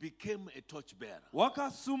 He became a torchbearer.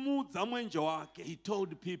 Wakasumudza mwenje wake. He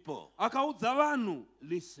told people, Akaudza vanhu,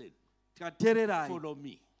 listen, tikatererai, follow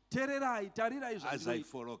me tererai, tarirai as I zvandinoita.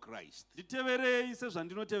 follow Christ. Nditeverei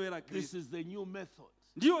sezvandinotevera This Kristu. is the new method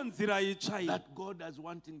Ndiyo nzira itsva iyi. that God has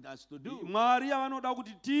wanting us to do. Mwari yavanoda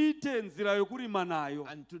kuti tiite nzira yokurima nayo.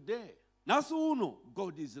 And today, Nhasi uno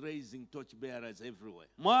God is raising torchbearers everywhere.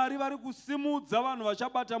 Mwari vari kusimudza vanhu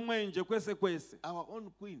vachabata mwenje kwese kwese. Our own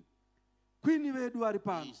queen, Kwini vedu vari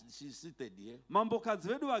pano, she's seated here. mambokadzi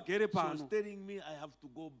vedu vagere She was pano, telling me I have to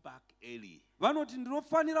go back early. vanoti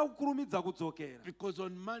ndinofanira kukurumidza kudzokera Because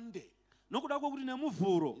on Monday, nokuda kwokuti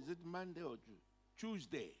nemuvhuro is it Monday or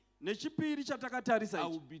Tuesday, nechipiri chatakatarisa I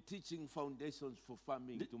will ichi be teaching Foundations for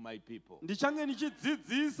Farming to my people. ndichange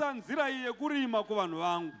ndichidzidzisa nzira iyi yekurima kuvanhu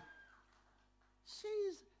vangu.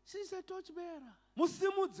 She's a torchbearer.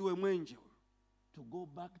 Musimudzi wemwenje uyu, To go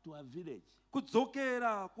back to her village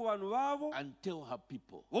kudzokera kuvanhu vavo and tell her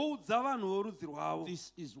people, voudza vanhu vorudzi rwavo.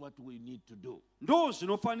 this is what we need to do. Ndo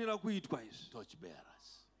zvinofanira kuitwa izvi,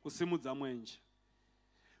 Torchbearers. kusimudza mwenje.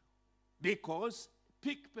 Because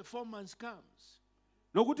peak performance comes.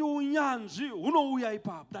 Nokuti unyanzvi hunouya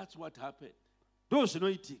ipapo. That's what happened. Ndo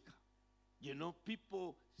zvinoitika. You know,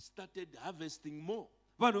 people started harvesting more.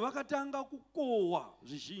 Vanhu vakatanga kukohwa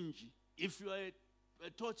zvizhinji. If you are a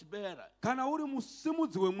torch bearer, kana uri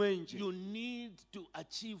musimudzi wemwenje you need to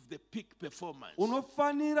achieve the peak performance.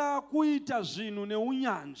 unofanira kuita zvinhu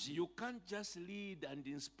neunyanzvi. You can't just lead and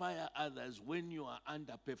inspire others when you are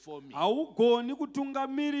underperforming. haugoni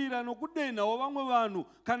kutungamirira nokudenhawo vamwe vanhu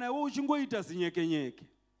kana iwe uchingoita zinyekenyeke.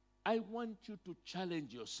 I want you to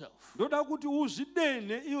challenge yourself. ndoda kuti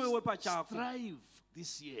uzvidenhe iwewe pachako. Strive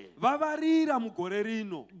this year. vavarira mugore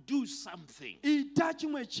rino. Do something ita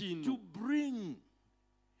chimwe to chinhu bring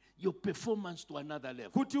your performance to another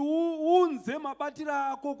level. kuti unze mabatiro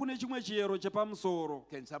ako kune chimwe chiyero chepamusoro.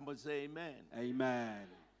 Can somebody say amen? Amen.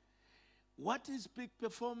 What is peak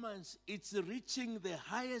performance? It's reaching the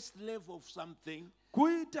highest level of something.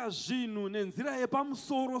 kuita zvinhu nenzira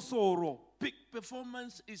yepamusoro-soro. Peak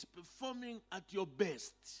performance is performing at your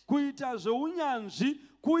best. kuita zveunyanzvi,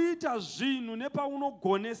 kuita zvinhu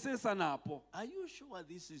nepaunogonesesa napo. Are you sure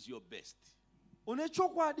this is your best? une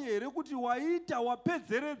chokwadi here kuti waita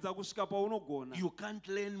wapedzeredza kusvika paunogona? You can't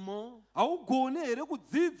learn more? haugone here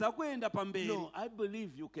kudzidza kuenda pamberi? No, I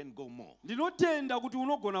believe you can go more. ndinotenda kuti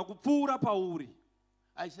unogona kupfuura pauri.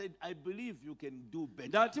 I said, I believe you can do better.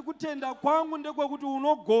 ndati kutenda kwangu ndekwekuti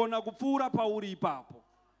unogona kupfuura pauri ipapo.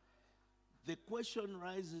 The question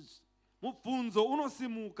rises, mubvunzo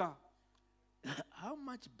unosimuka, how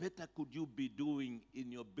much better could you be doing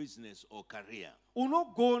in your business or career?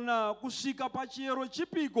 unogona kusvika pachiyero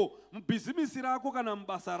chipiko mubhizimisi rako kana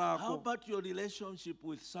mubasa How rako? about your relationship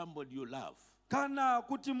with somebody you love? kana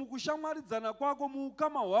kuti mukushamwaridzana kwako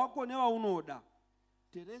muukama hwako nevaunoda?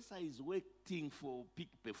 Teresa is waiting for peak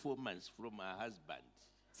performance from her husband.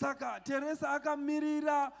 saka teresa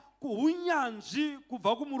akamirira kuunyanzvi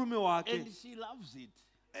kubva kumurume wake. And she loves it.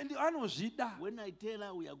 and anozvida. When I tell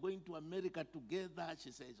her we are going to America together,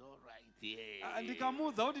 she says, all right, yeah.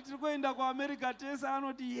 ndikamuudza kuti tiri kuenda kuamerica tese,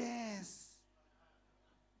 anoti yes.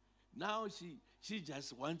 Now she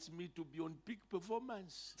just wants me to be on peak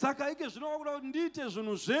performance. saka ike zvinova kuda kuti ndiite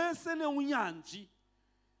zvinhu zvese neunyanzvi.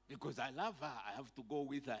 Because I love her, I have to go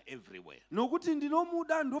with her everywhere. nokuti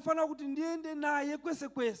ndinomuda, ndofanira kuti ndiende naye kwese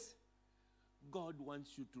kwese. God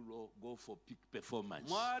wants you to go for peak performance.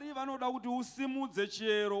 mwari vanoda kuti usimudze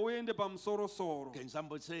chiyero uende pamusoro-soro. Can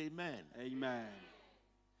somebody say amen? Amen.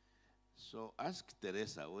 So ask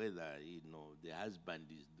Teresa whether, the husband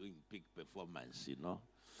is doing peak performance,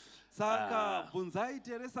 saka bvunzai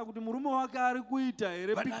teresa kuti murume wake ari kuita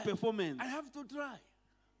here But peak performance. I have to try.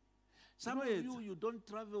 Some of you don't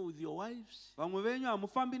travel with your wives. vamwe venyu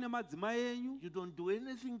hamufambi nemadzimai enyu, You don't do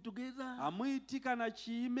anything together. hamuiti kana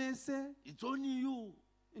chii mese, It's only you.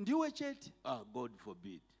 ndiwe chete. God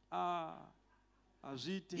forbid.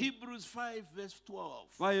 hazviite. Hebrews 5 verse 12.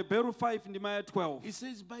 vahebheru 5 ndima ya12 It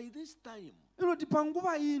says, by this time, inoti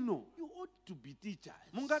panguva ino you ought to be teachers.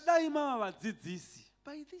 mungadai mava vadzidzisi.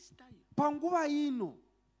 By this time, panguva ino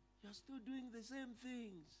you're still doing the same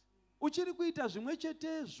things. uchiri kuita zvimwe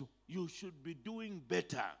chetezvo. You should be doing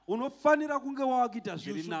better. unofanira kunge wakuita You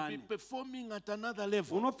zviri should be nani. performing at another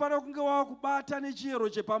level. unofanira kunge wakubata nechiyero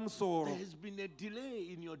chepamusoro. There has been a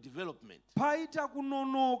delay in your development. paita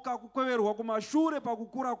kunonoka kukweverwa kumashure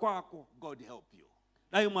pakukura kwako. God help you.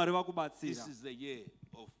 dai mwari This vakubatsira. is the year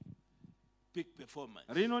of peak performance.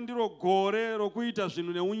 rino ndiro gore rokuita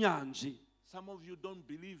zvinhu neunyanzvi. Some of you don't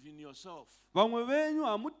believe in yourself. vamwe venyu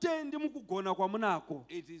hamutendi mukugona kwamunako.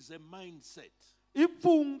 It is a mindset.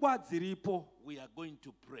 ipfungwa dziripo. We are going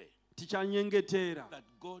to pray tichanyengetera that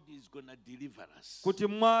God is going to deliver us kuti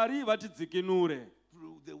mwari vatidzikinure.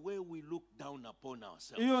 through the way we look down upon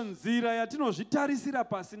ourselves. iyo nzira yatinozvitarisira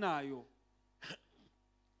pasi nayo.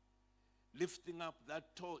 Lifting up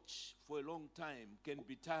that torch for a long time can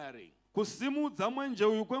be tiring. kusimudza mwenje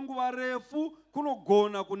uyu kwenguva refu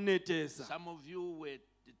kunogona kunetesa. Some of you were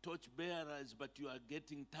the torch bearers, but you are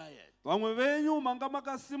getting tired. vamwe venyu manga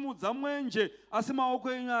makasimudza mwenje asi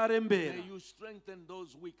maoko enyu arembera. May you strengthen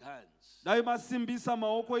those weak hands. dai masimbisa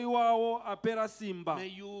maoko iwawo apera simba. May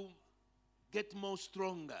you get more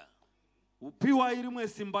stronger. upiwa rimwe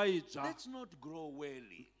simba idzva. Let's not grow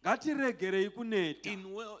weary ngatiregerei kuneta in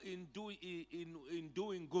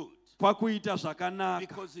doing good. pakuita zvakanaka.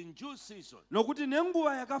 Because in due season, nokuti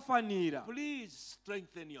nenguva yakafanira please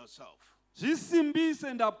strengthen yourself.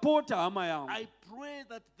 zvisimbise ndapota hama yangu. I pray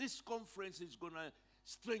that this conference is going to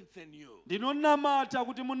strengthen you. ndinonamata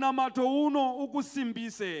kuti munamato uno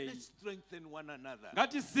ukusimbisei. Let's strengthen one another.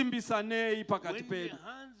 ngatisimbisanei pakati When the pedu.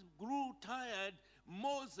 hands grew tired,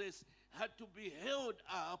 Moses had to be held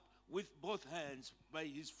up with both hands by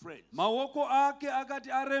his friends. maoko ake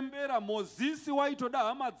akati arembera mozisi waitoda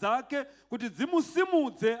hama dzake kuti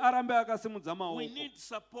dzimusimudze arambe akasimudza We maoko. need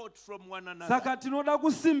support from one another. Saka tinoda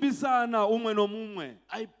kusimbisana umwe nomumwe.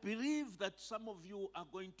 I believe that some of you are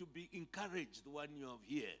going to be encouraged when you are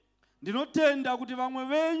here. Ndinotenda kuti vamwe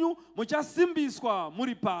venyu muchasimbiswa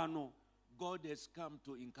muri pano. God has come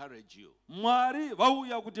to encourage you. Mwari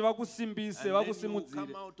vauya kuti vakusimbise, And then you vakusimudzire.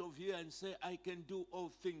 come out of here and say, I can do all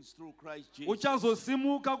things through Christ Jesus.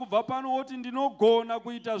 Uchazosimuka kubva pano woti ndinogona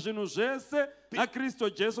kuita zvinhu zvese naKristu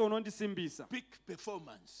Jesu unondisimbisa. Peak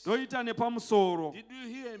performance. Toita nepamusoro. Did you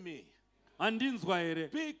hear me? Handinzwa here.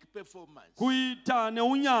 Peak performance. Kuita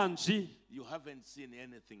neunyanzvi. You haven't seen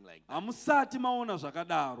anything like that. Hamusati maona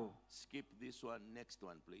zvakadaro. Skip this one. Next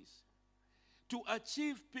one, please. To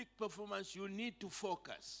achieve peak performance, you need to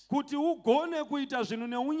focus. Kuti ugone kuita zvinhu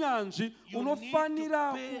neunyanzvi, You need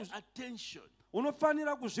to pay attention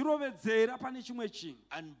unofanira kuzvirovedzera pane chimwe chinhu.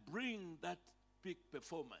 and bring that peak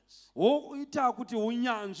performance. Woita kuti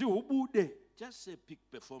unyanzvi hubude. Just say peak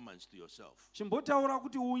performance to yourself. Chimbotaura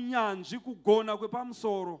kuti unyanzvi kugona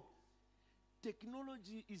kwepamusoro.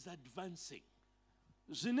 Technology is advancing.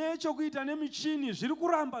 Zvine chokuita nemichini zviri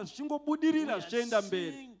kuramba zvichingobudirira zvichienda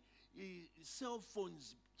mberi. Seeing, cell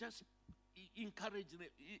phones just encourage them.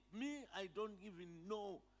 Me, I don't even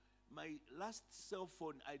know. My last cell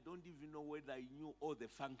phone, I don't even know whether I knew all the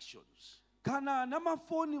functions. Kana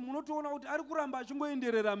namafoni munotoona kuti ari kuramba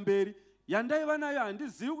achingoenderera mberi. Yandaiva nayo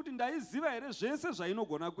handizivi kuti ndaiziva here zvese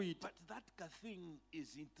zvainogona kuita. But that thing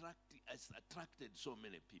has attracted so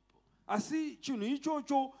many people. Asi chinhu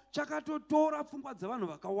ichocho chakatotora pfungwa dzavanhu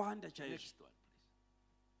vakawanda chaizvo. Next one,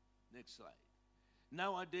 please. Next slide.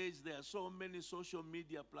 Nowadays, there are so many social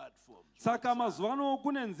media platforms. Saka mazuvano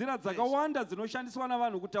kune nzira dzakawanda dzinoshandiswa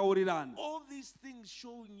navanhu kutaurirana. All these things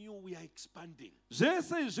showing you we are expanding.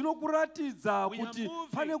 Zvese izvi zvinokuratidza We are kuti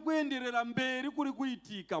moving. pane kuenderera mberi kuri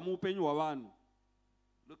kuitika muupenyu hwavanhu.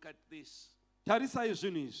 Look at this. Tarisai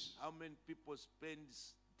zvinhu izvi. How many people spend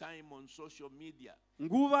time on social media?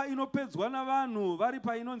 Nguva inopedzwa navanhu vari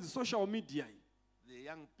painonzi social media. The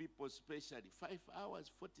young people especially, 5 hours,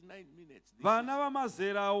 49 minutes. Vana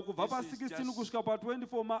vamazerawo kubva this is pa16 just- kusvika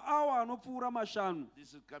pa24 maawa anopfuura mashanu.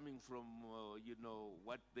 This is coming from,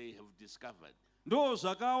 what they have discovered. Ndo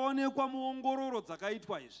zvakaonekwa muongororo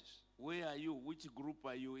dzakaitwa izvi. Where are you? Which group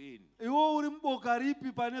are you in? Iwo uri muboka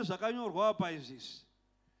ripi pane zvakanyorwa pa izvi?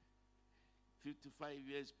 55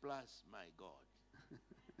 years plus, my God.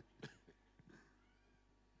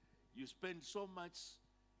 You spend so much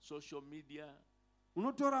social media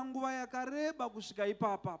Unotora nguva yakareba kusvika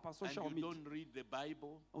ipapa pa and social you media. don't read the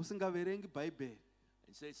Bible. Usingaverengi Bhaibheri.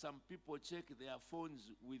 And say some people check their phones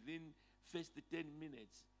within first 10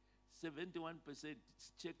 minutes. 71%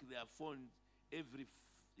 check their phone every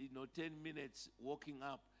 10 minutes walking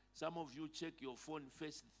up. Some of you check your phone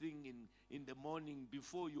first thing in the morning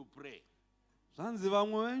before you pray. Zvanzi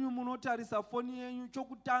vamwe venyu munotarisa foni yenyu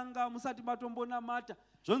chokutanga musati matombonamata.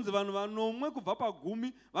 Zvonzi vanhu vanomwe kubva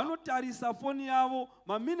pa10 vanotarisa foni yavo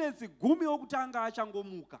maminitsi 10 okutanga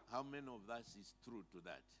achangomuka. How many of us is true to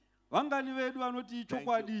that? Vangani vedu vanoti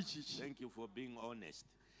chokwadi ichichi. Thank you for being honest.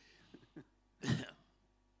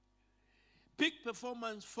 Peak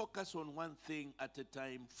performance, focus on one thing at a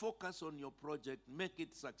time. Focus on your project, make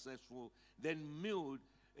it successful, then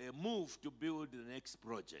move to build the next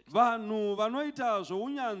project. Vanhu vanoita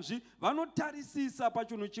zvounyanzvi vanotarisisa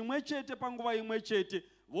pachinhu chimwe chete panguva imwe chete,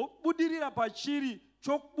 vobudirira pachiri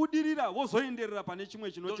chokubudirira vozoenderera pane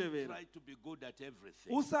chimwe Don't chinotevera. try to be good at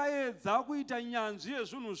everything. Usaedza kuita nyanzvi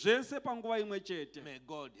yezvinhu zvese panguva imwe chete. May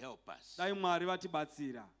God help us. Dai Mwari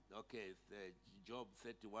vatibatsira. Okay, Job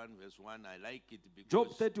 31 verse 1, I like it Job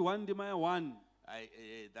because 31 ndima ya 1.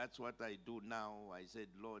 that's what I do now. I said,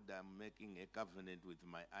 Lord, I'm making a covenant with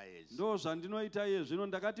my eyes. Ndo zvandinoita iye zvino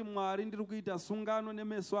ndakati Mwari ndiri kuita sungano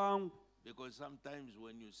nemeso angu. Because sometimes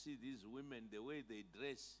when you see these women, the way they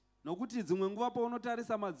dress, Nokuti dzimwe nguva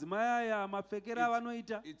paunotarisa madzimai aya mapfekero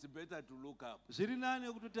avanoita, it's better to look up. zviri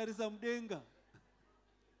nane kutotarisa mudenga.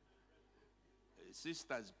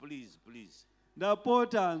 Sisters, please.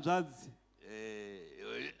 Ndapota hanzvadzi.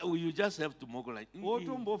 You just have to mock like,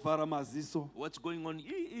 Wotombovhara maziso. what's going on?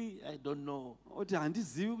 I don't know. Oti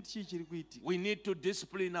handizivi kuti chii chiri kuitika. We need to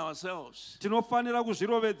discipline ourselves. Tinofanira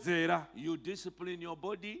kuzvirovedzera. You discipline your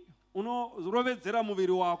body, Unorovedzera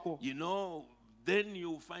muviri wako. then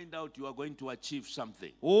you find out you are going to achieve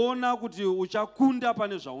something. Woona kuti uchakunda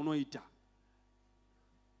pane zvaunoita.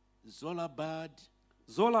 Zolabad,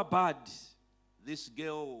 Zolabad. This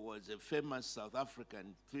girl was a famous South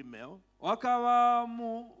African female. wakava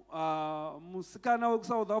musikana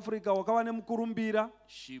wekusouth africa wakava nemukurumbira.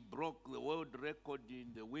 She broke the world record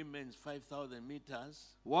in the women's 5,000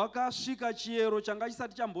 meters. Wakasvika chiyero changa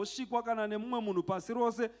chisati chambosvikwa kana nemumwe munhu pasi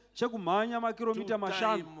rose chekumhanya makiromita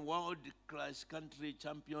 5. Two-time world class country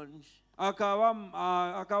champion.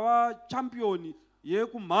 akava championi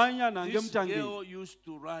yekumhanya nhange This mutangeni. girl used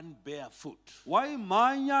to run barefoot.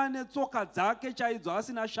 Waimhanya netsoka dzake chaidzo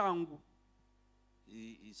asina shangu.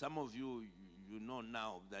 Some of you know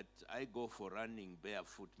now that I go for running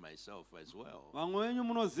barefoot myself as well. Vamwe venyu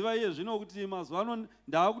munoziva iye zvino kuti mazuva ano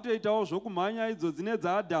ndaakutoitawo zvokumhanya idzo dzine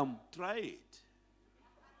dzaadhamu. Try it.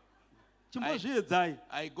 Chimbozviedzai.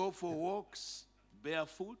 I go for walks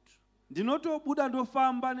barefoot Ndinotobuda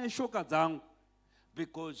ndofamba neshoka dzangu.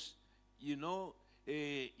 because, you know,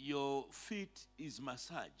 your feet is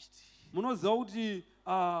massaged. Munoziva kuti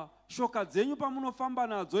shoka dzenyu pamunofamba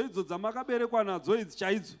nadzo idzo dzamakaberekwa nadzo idzi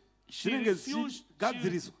chaidzo dzinenge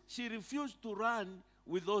dzichigadziriswa. She refused to run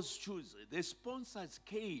with those shoes. The sponsors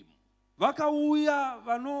came. Vakauya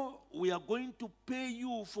We are going to pay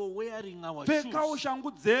you for wearing our shoes. vanopfekawo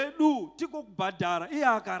shangu dzedu tikokubhadhara. Iye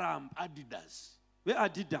akaramba. Adidas.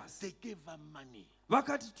 VeAdidas They gave her money.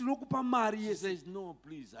 vakati tinokupa mari She yese. says, no,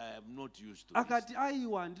 please, I am not used to this. Akati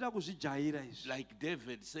aiwa ndida kuzvijaira izvi. Like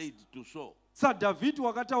David said to Saul, SaDhavhidhi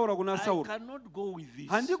wakataura kuna I Sauro, cannot go with this,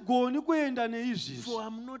 handigoni kuenda neizvizvi, for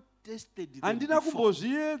I'm not tested them handina before.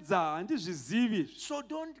 kumbozviedza, handizvizivi. So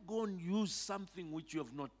don't go and use something which you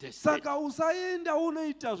have not tested. Saka usaenda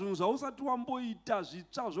unoita zvinhu zvausati wamboita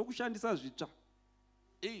zvitsva zvokushandisa zvitsva.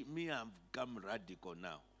 Hey, me, I've become radical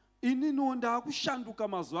now. Ininiwo ndaakushanduka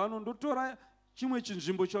mazuva ano, ndotora chimwe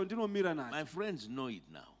chinzvimbo chandinomira nacho. My friends know it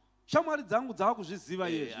now. Shamwari dzangu dzaakuzviziva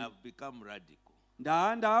Hey, izvi. I've become radical.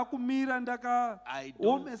 Ndaakumira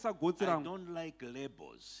ndakaomesa gotsi I rangu. don't like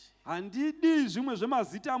labels. Handidi zvimwe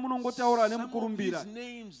zvemazita amunongotaura Some of nemukurumbira. these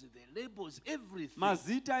names, the labels, everything.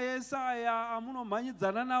 Mazita ese aya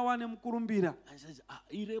amunomhanyidzana nawo anemukurumbira. And says,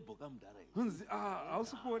 irebo kamudara. Hunzi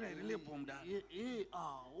hausi kuona here lepo mudara.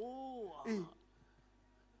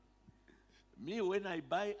 Me, when I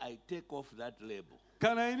buy, I take off that label.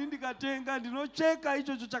 Kana ini ndikatenga ndinocheka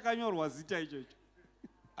ichocho chakanyorwa zita ichocho.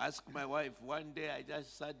 Ask my wife. One day I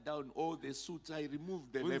just sat down, all the suits, I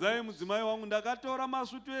removed the Bvunzai label. mudzimai wangu, ndakatora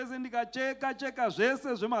masutu ese ndikacheka cheka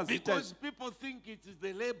zvese zvemazita. Because people think it is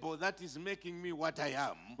the label that is making me what I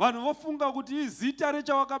am. Vanhu vofunga kuti izita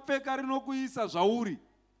rechawakapfeka rinokuisa zvauri.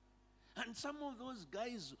 And some of those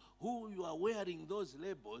guys who you are wearing those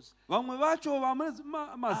labels, Vamwe vacho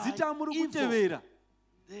mazita amuri evil. kutevera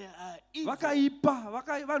they are evil. vakaipa,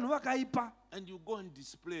 vanhu vakaipa. And you go and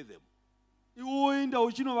display them. Iwoenda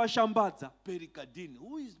uchinovashambadza. Pericadine.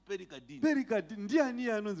 Who is Pericadine? Pericadine, ndiani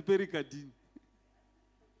anonzi Pericadine?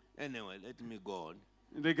 Anyway, let me go on.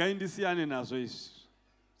 Regai ndisiyane nazvo izvi.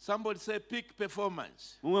 Somebody say peak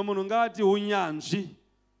performance. Mumwe munhu ngati unyanzvi.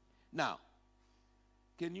 Now,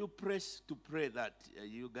 can you press to pray that,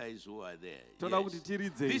 you guys who are there? Toda kuti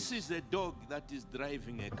tiridze. This is a dog that is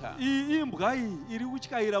driving a car. Imbwa iyi iri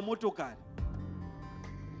kutyaira motokari.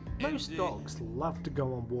 Most dogs love to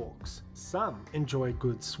go on walks. Some enjoy a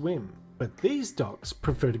good swim, but these dogs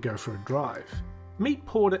prefer to go for a drive. Meet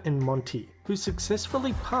Porter and Monty, who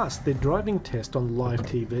successfully passed their driving test on live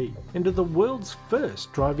TV and are the world's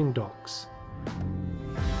first driving dogs.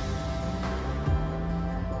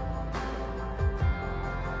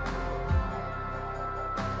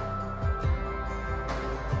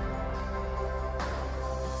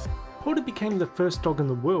 Porter became the first dog in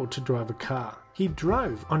the world to drive a car. He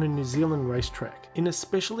drove on a New Zealand racetrack in a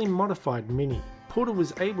specially modified Mini. Porter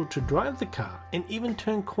was able to drive the car and even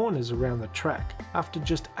turn corners around the track after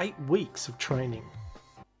just 8 weeks of training.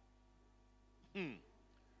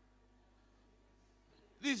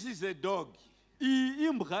 This is a dog.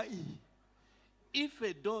 Imbwa iyi. If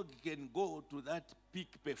a dog can go to that peak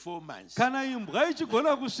performance, Kana imbwa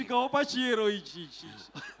ichigona kusvikawo pachiyero ichi.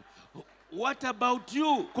 what about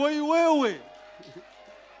you? Ko iwewe.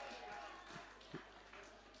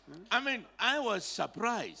 I mean, I was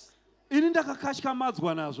surprised. Ini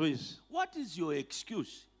ndakakatyamadzwa nazvo izvi. What is your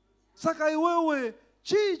excuse? Saka iwewe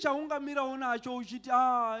chii chaungamirawo nacho uchiti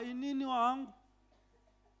inini hangu.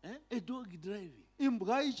 A dog driving.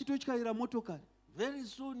 Imbwa ichitotyaira motokari. Very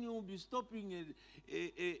soon you'll be stopping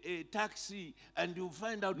a taxi and you'll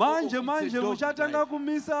find out Manje it's a dog muchatanga driving.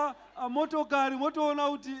 kumisa motokari motoona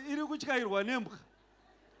kuti iri kutyairwa nembwa.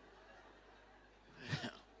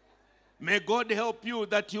 May God help you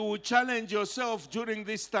that you will challenge yourself during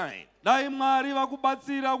this time. dai Mwari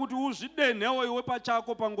vakubatsira kuti uzvidenhewo iwe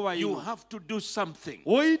pachako panguva You ino have to do something.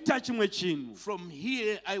 woita chimwe chinhu. From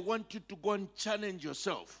here, I want you to go and challenge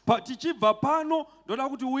yourself. Tichibva pano ndoda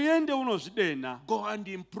kuti uende unozvidena, Go and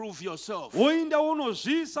improve yourself. woinda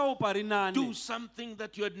unozviisawo pari Do nani, something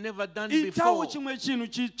that you had never done itawo before. chimwe chinhu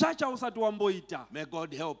chitsva chausati wamboita. May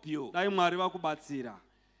God help you. Dai Mwari vakubatsira.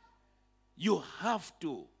 You have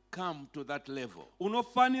to come to that level.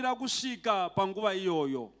 Unofanira kusvika panguva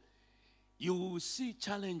iyoyo. You will see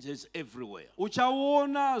challenges everywhere.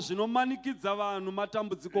 Uchaona zvinomanikidza vanhu,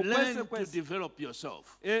 matambudziko kwese Learn to kwese. develop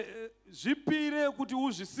yourself. Zvipire kuti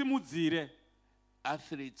uzvisimudzire.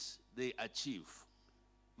 Athletes, they achieve.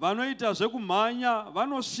 Vanoita zvekumhanya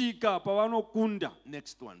vanosvika pavanokunda.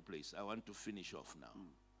 Next one, please. I want to finish off now.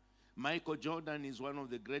 Michael Jordan is one of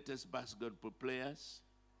the greatest basketball players.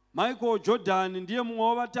 Michael Jordan ndiye mumwe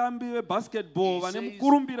wavatambi vebasketball He vane says,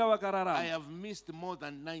 mukurumbira I vakararama. have missed more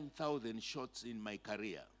than 9,000 shots in my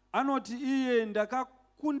career. Anoti iye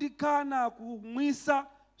ndakakundikana kumwisa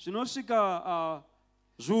zvinosvika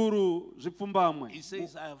zviuru zvipfumbamwe. He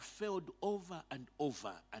says, I have failed over and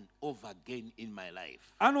over again in my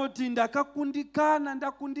life. Anoti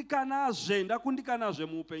ndakundikanazve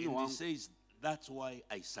muupenyu And he hwangu. says, that's why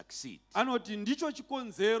I succeed. Anoti ndicho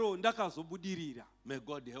chikonzero ndakazobudirira. May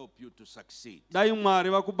God help you to succeed. Dai Mwari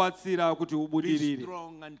vakubatsira kuti Be ubudirire.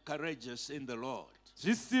 strong and courageous in the Lord.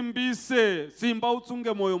 Zvisimbise, simba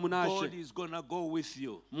utsunge moyo God munashe. is going to go with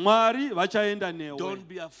you. Mwari vachaenda newe. Don't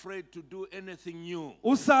be afraid to do anything new.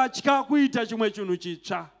 Usatya kuita chimwe chinhu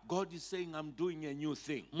chitsva. God is saying, I'm doing a new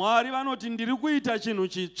thing. Mwari vanoti ndiri kuita chinhu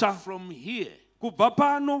chitsva. From here, Kubva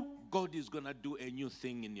pano God is going to do a new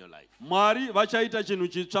thing in your life. Mwari vachaita chinhu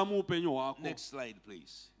chitsva muupenyu hwako. Next slide,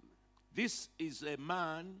 please. This is a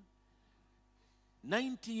man,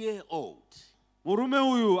 90-year-old. Murume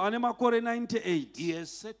uyu ane makore 98. He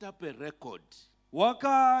has set up a record.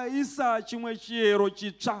 Wakaisa chimwe chiero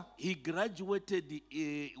chitsva. He graduated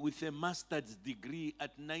with a master's degree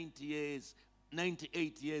at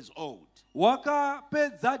 98 years old.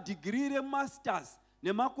 Wakapedza degree remasters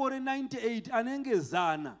nemakore 98 anenge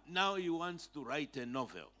zana. Now he wants to write a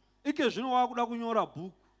novel. Ike zvino wakuda kunyora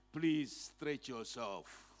bhuku. Please stretch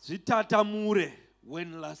yourself. Zvitatamure.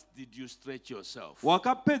 When last did you stretch yourself?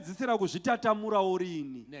 Wakapedzisira kuzvitatamurawo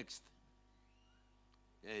rini? Next.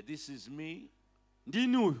 This is me.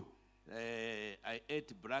 Ndini uyu. I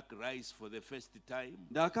ate black rice for the first time.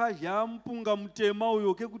 Ndakadya mupunga mutema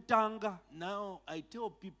uyo kekutanga. Now I tell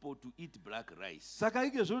people to eat black rice. Saka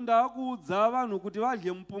ike zvino ndakuudza vanhu kuti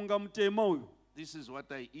vadye mupunga mutema uyu. This is what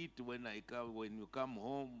I eat when you come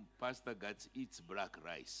home. Pastor Gatsi eats black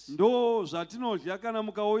rice. Ndo zvatinodya kana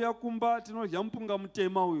mukauya kumba tinodya mupunga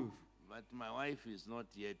mutema uyu. But my wife is not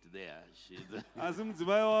yet there. Asi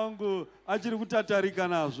mudzimai wangu achiri kutatarika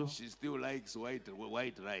nazvo. She still likes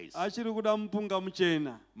white rice. Achiri kuda mupunga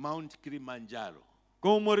muchena. Mount Kilimanjaro.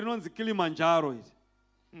 Gomo rinonzi Kilimanjaro iri.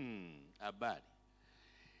 Abari.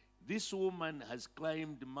 This woman has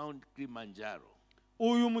climbed Mount Kilimanjaro.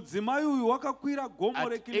 Uyu mudzimai uyu wakakwira gomo At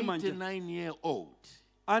reKilimanjaro. 89-year-old.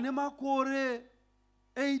 Ane makore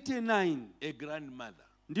 89. A grandmother.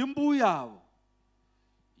 Ndimbuyavo.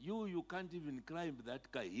 You can't even climb that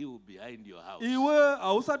hill behind your house. Iwe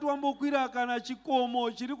hausati wambokwira kana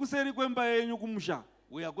chikomo chiri kuseri kwemba yenyu kumusha.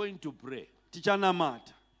 We are going to pray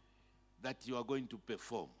Tichanamata that you are going to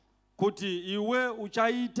perform. kuti iwe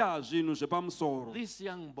uchaita zvinhu zvepamusoro. This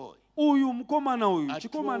young boy, Uyu mukomana uyu, at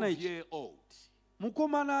chikomana 12 ichi. years old,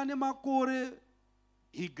 Mukomana ane makore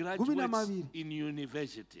he graduates maviri. in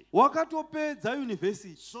university. wakatopedza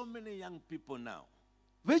university. So many young people now,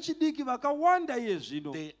 Vechidiki vakawanda iye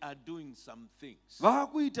zvino. they are doing some things.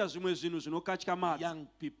 Vakuita zvimwe zvinhu zvinokatyamadza. Young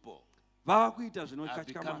people Vakuita are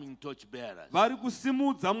zvinokatyamadza. becoming torch bearers. Vari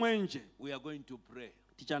kusimudza mwenje. We are going to pray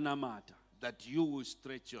Tichanamata that you will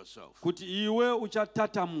stretch yourself kuti iwe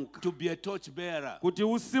uchatatamuka. to be a torch bearer Kuti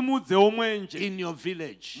usimudzewo mwenje in your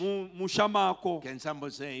village. musha mako. Can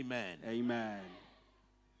somebody say amen? Amen.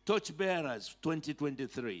 Torch bearers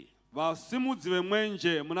 2023. Vasimudzi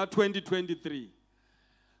vemwenje muna 2023.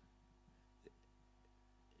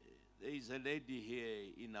 There is a lady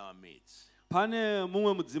here in our midst. Pane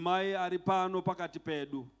mumwe mudzimai ari pano pakati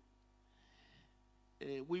pedu.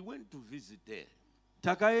 We went to visit her.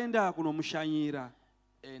 Takaenda kunomushanyira.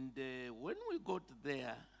 And when we got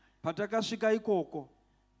there, Patakasvika ikoko,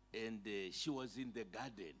 and she was in the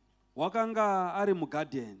garden wakanga ari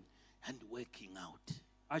mugarden and working out.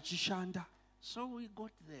 achishanda. So we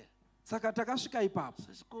got there. saka takasvika ipapo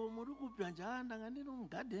Sasiko muri kupi ndanga ndiri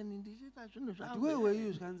mugarden ndichiita zvinhu Ati, zvangu. where were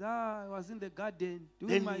you? Zvikanzi, I was in the garden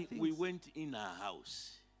doing my Then we things. went in our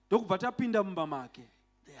house. Ndokubva tapinda mumba make.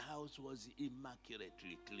 The house was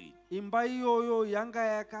immaculately clean. Imba iyoyo yanga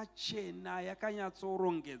yakachena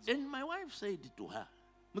yakanyatsorongedzwa. And my wife said to her,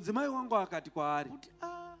 Mudzimai wangu akati kwaari, "But,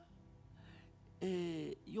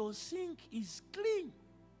 your sink is clean."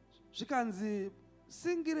 zvikanzi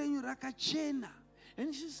singi renyu rakachena.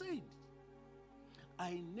 And she said,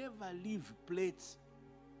 "I never leave plates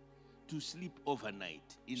to sleep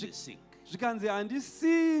overnight in the sink. Zvikanzi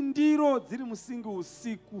handisii ndiro dziri musingi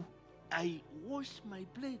usiku. I wash my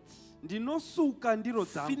plates. Ndinosuka ndiro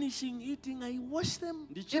dzangu. Finishing eating, I wash them."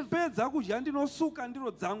 Ndichipedza kudya ndinosuka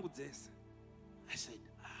ndiro dzangu dzese. I said,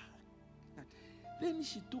 Then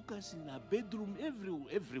she took us in her bedroom,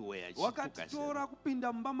 everywhere. She took us. Wakatitora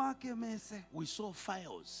kupinda mumba make mese. We saw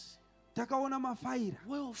files, Takaona mafaira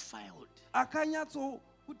well filed. akanyatso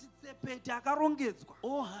kuti tsepete akarongedzwa.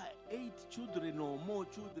 All her 8 children or more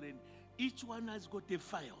children, each one has got a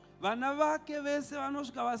file. Vana vake vese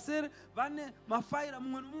vanosvika vasere vane mafaira,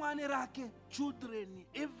 mumwe nomumwe ane rake. Children,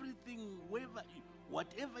 everything,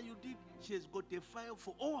 whatever you did, she has got a file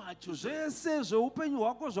for all her children. Zvese zveupenyu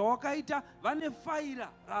hwako zvawakaita vane faira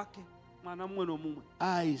rake, mwana mumwe nomumwe.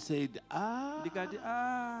 I said, Ndikati,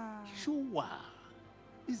 sure.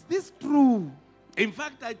 is this true? In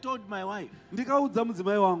fact, I told my wife, Ndikaudza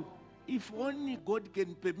mudzimai wangu, if only God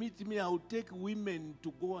can permit me, I will take women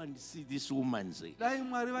to go and see this woman's. dai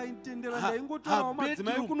Mwari vaitendera Her ndaingotorawo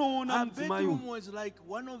madzimai kunoona mudzimai uyu. bedroom was like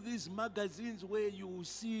one of these magazines where you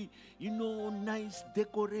see, nice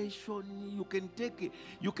decoration.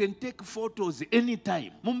 You can take photos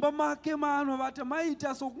anytime. Mumba make maanovata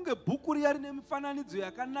maita sokunge bhuku riya rine mifananidzo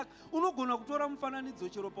yakanaka. Unogona kutora mufananidzo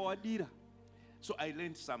chero pawadira. So I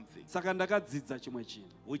learned something, Saka ndakadzidza chimwe chinhu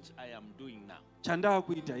which I am doing now.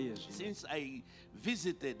 chandaakuita iye zvino. Since I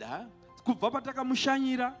visited her, Kubva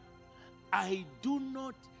patakamushanyira, I do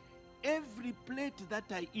not, every plate that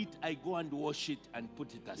I eat, I go and wash it and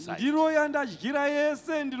put it aside. ndiro yandadyira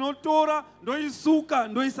yese ndinotora ndoisuka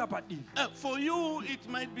ndoisa padivi. For you, it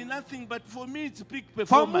might be nothing, but for me, it's big Pamuri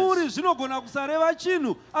performance. zvinogona kusareva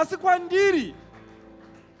chinhu, asi kwandiri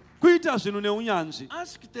kuita zvinhu neunyanzvi.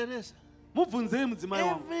 Ask Teresa. Mubvunzei mudzimai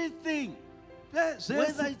wangu. Everything, Zvese.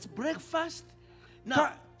 whether it's breakfast. Now,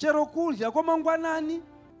 Chero kudya kwamangwanani.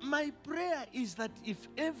 my prayer is that if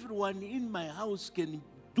everyone in my house can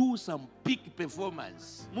do some peak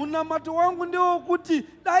performance, Munamato wangu ndewekuti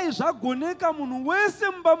dai zvagoneka munhu wese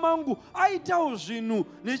mumba mangu aitawo zvinhu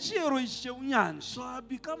nechiyero ichi cheunyanzvi. so I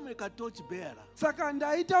become like a torch bearer. Saka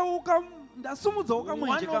ndasumudzawo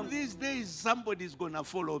kamwenje One of kangu. these days, somebody's going to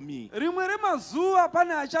follow me. Rimwe remazuva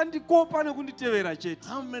pane achandikopa nekunditevera chete.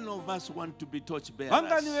 How many of us want to be torch Vangani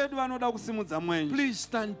bearers? vedu vanoda kusimudza mwenje. Please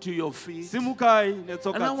stand to your feet. Simukai And I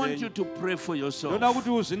netsoka want you dzenyu. to pray for yourself Ndoda kuti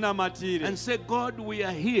uzvinamatire. and say, God, we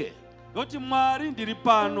are here Noti Mwari ndiri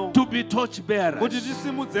pano to be torch kuti bearers.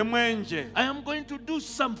 tisimudze mwenje. I am going to do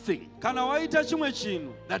something Kana waita chimwe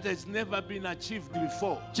chinhu that has never been achieved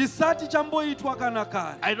before. chisati chamboitwa kana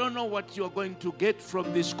kare. I don't know what you are going to get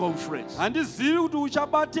from this conference, Handizivi kuti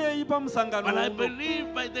uchabatei pamusangano but I uno.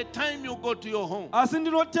 believe by the time you go to your home, Asi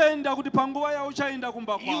ndinotenda kuti panguva yauchaenda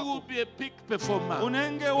kumba you will kwako be a peak performer.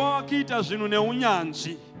 unenge wakuita zvinhu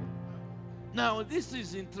neunyanzvi. Now, this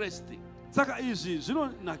is interesting. Saka izvi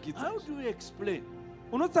zvinonakidza. How do we explain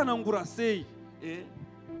Unotsanangura sei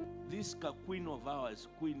this queen of ours,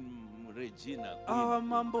 Queen Regina, ava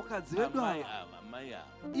mambokadzi vedu ava, Maya?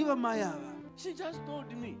 iva mai ava? She just told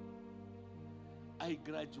me, I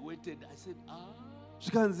graduated. I said,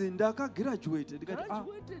 Zvikanzi ndakagirajuwete. Ndikati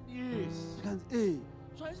graduated, yes. zvikanzi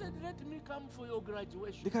So I said, let me come for your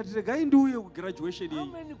graduation. ndikati regai ndiuye kugraduation How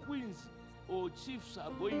yenyu. many queens or chiefs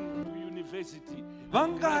are going to university and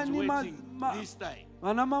Vangani graduating this time?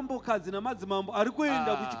 vana mambokadzi namadzimambo ari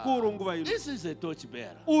kuenda kuchikoro nguva ino. This is a torch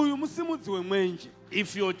bearer. Uyu musimudzi wemwenje.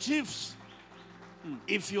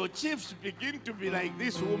 If your chiefs begin to be like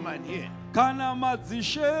this woman here, Kana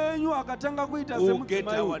madzishe enyu akatanga kuita we'll get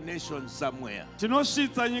semudzimai our uyu, nation somewhere.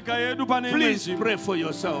 tinosvitsa nyika yedu pane imwe Please nzvimbo. pray for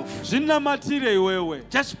yourself. Zvinamatire iwewe.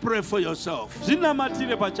 Just pray for yourself. Zvinamatire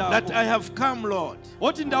That pachako. I have come, Lord.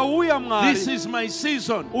 Oti ndauya This Mwari. is my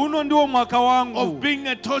season Uno ndiwo mwaka of wangu being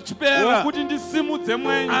a torch bearer. wekuti ndisimudze I'm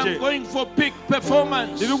mwenje. going for peak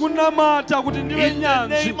performance. Ndiri kunamata kuti In ndive the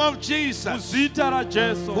nyanzvi name of Jesus. muzita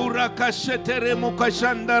raJesu. Urakashetere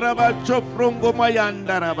mukashandara bachoprongo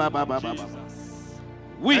mayandara babababa.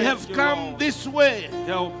 We Thank have you, come Lord. this way.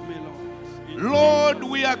 Help me, Lord. Lord,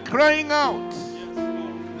 we are crying out Yes,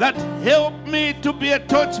 Lord. that help me to be a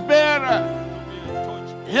torch bearer. To be a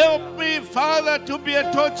torch Help me, Father, to be a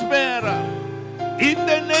torchbearer. In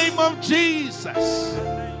the name of Jesus.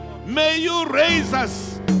 May you raise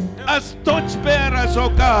us as torchbearers, oh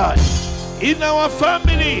God, in our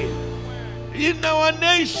family, in our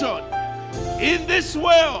nation, in this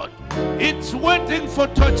world. It's waiting for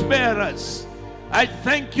torchbearers. I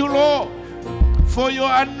thank you, Lord, for your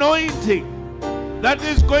anointing that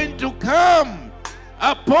is going to come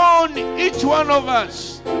upon each one of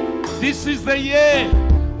us. This is the year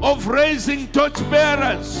of raising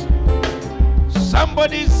torchbearers.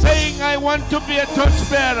 Somebody is saying, I want to be a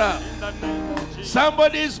torchbearer.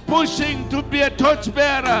 Somebody is pushing to be a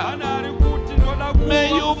torchbearer. May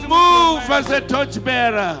you move as a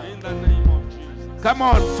torchbearer. Come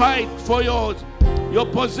on, fight for your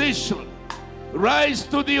position. Rise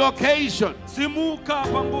to the occasion.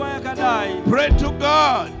 Pray to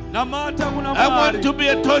God. I want to be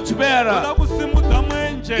a torchbearer.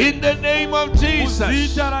 In the name of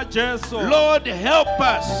Jesus. Lord, help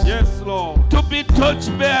us to be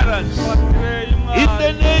torchbearers. In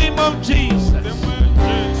the name of Jesus.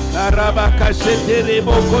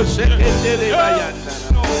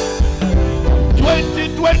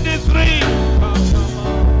 2023.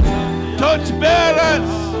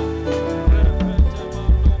 Torchbearers.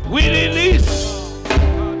 We release.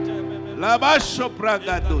 Labasho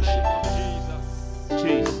Pragadoshi.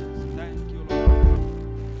 Jesus. Thank you, Lord.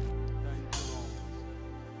 Thank you,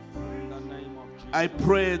 Lord. In the name of Jesus. I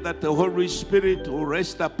pray that the Holy Spirit will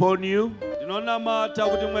rest upon you and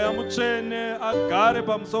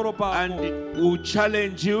will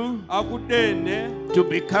challenge you to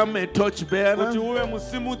become a torchbearer.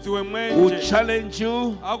 Will challenge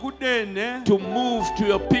you to move to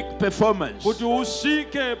your peak performance.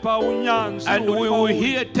 And we will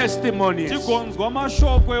hear testimonies of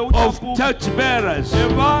torchbearers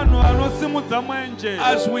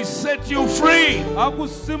as we set you free. In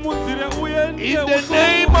the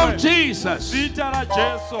name of Jesus.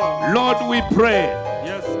 Lord, we pray,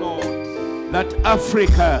 yes, Lord, that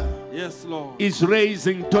Africa, yes, Lord, is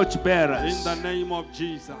raising torchbearers. In the name of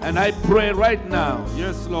Jesus. And I pray right now,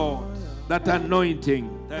 yes, Lord, that anointing,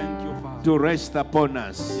 thank you, Father, to rest upon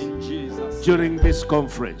us in Jesus during this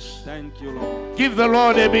conference. Thank you, Lord. Give the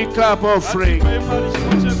Lord a big clap offering.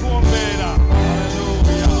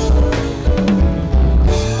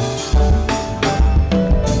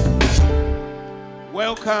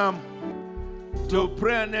 Welcome to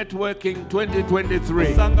Prayer Networking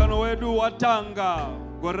 2023.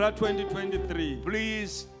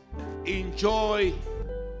 Please enjoy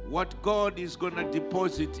what God is going to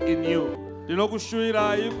deposit in you.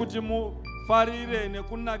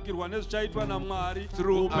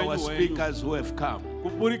 Through our speakers who have come.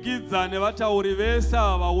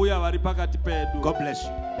 God bless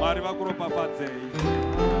you.